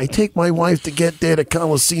 Listen to me. I take my wife to get there to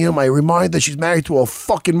Colosseum. I remind her she's married to a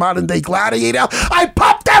fucking modern day gladiator. I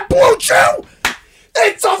pop that blue chew.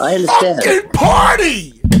 It's a fucking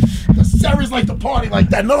party. Sarah's like the party like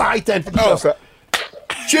that. Another high 10 for the show.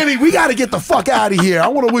 Jimmy, we got to get the fuck out of here. I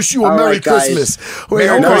want to wish you a All Merry right, guys. Christmas. Wait,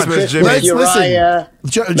 Merry hold on. Christmas, Jimmy. Let's Uriah.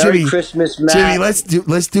 listen. Merry Jimmy, Christmas, Matt. Jimmy,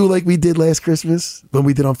 let's do like we did last Christmas when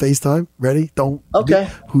we did on FaceTime. Ready? Okay.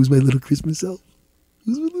 Who's my little Christmas self?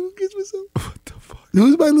 Who's my little Christmas self? What the fuck?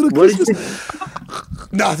 Who's my little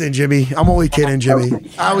Christmas? Nothing, Jimmy. I'm only kidding,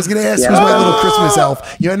 Jimmy. I was gonna ask who's my little Christmas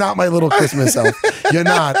elf. You're not my little Christmas elf. You're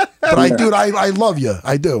not. But I love you.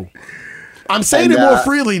 I do. I'm saying it more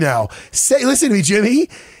freely now. Listen to me, Jimmy.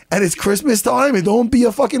 And it's Christmas time, and don't be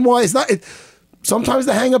a fucking why. It's not. Sometimes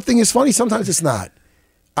the hang up thing is funny. Sometimes it's not.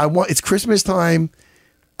 It's Christmas time.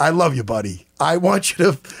 I love you, buddy. I want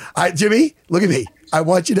you to. Jimmy, look at me. I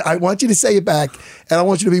want you to say it back, and I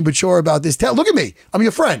want you to be mature about this. Look at me. I'm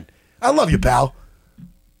your friend. I love you, pal.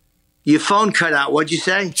 Your phone cut out. What'd you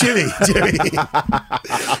say? Jimmy.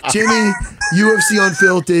 UFC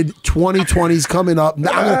Unfiltered 2020's coming up.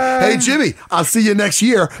 Hey, Jimmy, I'll see you next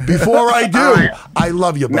year. Before I do, I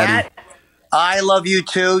love you, buddy. Matt, I love you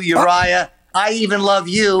too. Uriah, I even love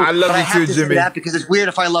you. I love but you I have too, to Jimmy. Say that because it's weird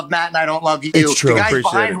if I love Matt and I don't love you. It's true. The guys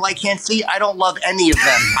Appreciate behind it. who I can't see, I don't love any of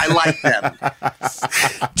them. I like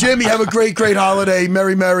them. Jimmy, have a great holiday.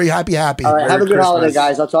 Merry, happy. All right, have a good holiday,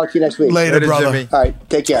 guys. I'll talk to you next week. Later, brother. Jimmy. All right,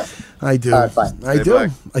 take care. I do. All right, bye. I do. Bye.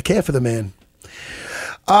 I care for the man.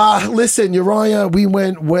 Listen, Uriah, we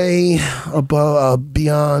went way above,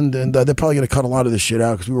 beyond, and they're probably going to cut a lot of this shit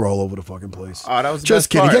out because we were all over the fucking place. Oh, that was the just best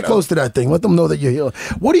kidding. part, Get close to that thing. Let them know that you're here.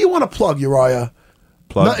 What do you want to plug, Uriah?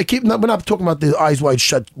 Plug. We're not talking about the eyes wide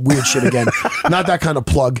shut weird shit again. Not that kind of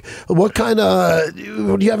plug. What kind of?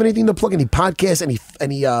 Do you have anything to plug? Any podcasts?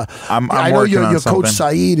 Any? I'm I know working on your something. coach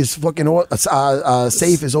Saeed is fucking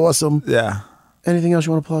safe is awesome. Yeah. Anything else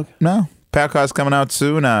you want to plug? No. Podcast coming out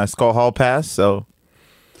soon. It's called Hall Pass. So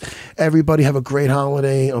Everybody have a great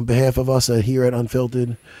holiday on behalf of us here at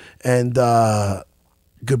Unfiltered. And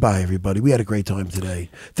goodbye, everybody. We had a great time today.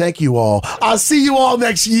 Thank you all. I'll see you all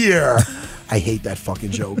next year. I hate that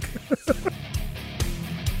fucking joke.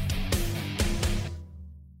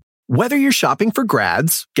 Whether you're shopping for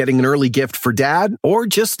grads, getting an early gift for dad, or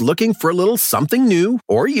just looking for a little something new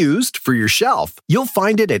or used for your shelf, you'll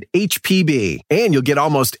find it at HPB. And you'll get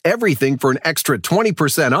almost everything for an extra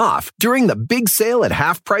 20% off during the big sale at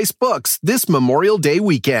Half Price Books this Memorial Day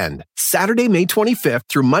weekend. Saturday, May 25th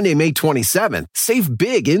through Monday, May 27th. Save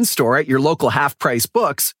big in-store at your local Half Price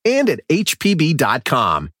Books and at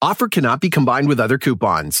HPB.com. Offer cannot be combined with other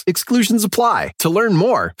coupons. Exclusions apply. To learn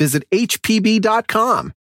more, visit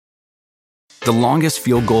HPB.com. The longest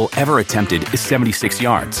field goal ever attempted is 76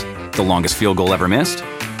 yards. The longest field goal ever missed?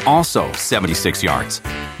 Also 76 yards.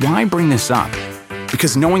 Why bring this up?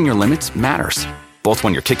 Because knowing your limits matters, both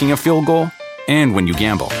when you're kicking a field goal and when you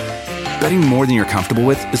gamble. Betting more than you're comfortable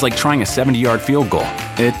with is like trying a 70-yard field goal.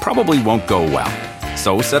 It probably won't go well.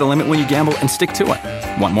 So set a limit when you gamble and stick to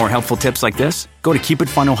it. Want more helpful tips like this? Go to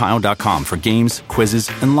keepitfunohio.com for games,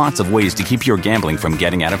 quizzes, and lots of ways to keep your gambling from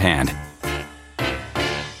getting out of hand.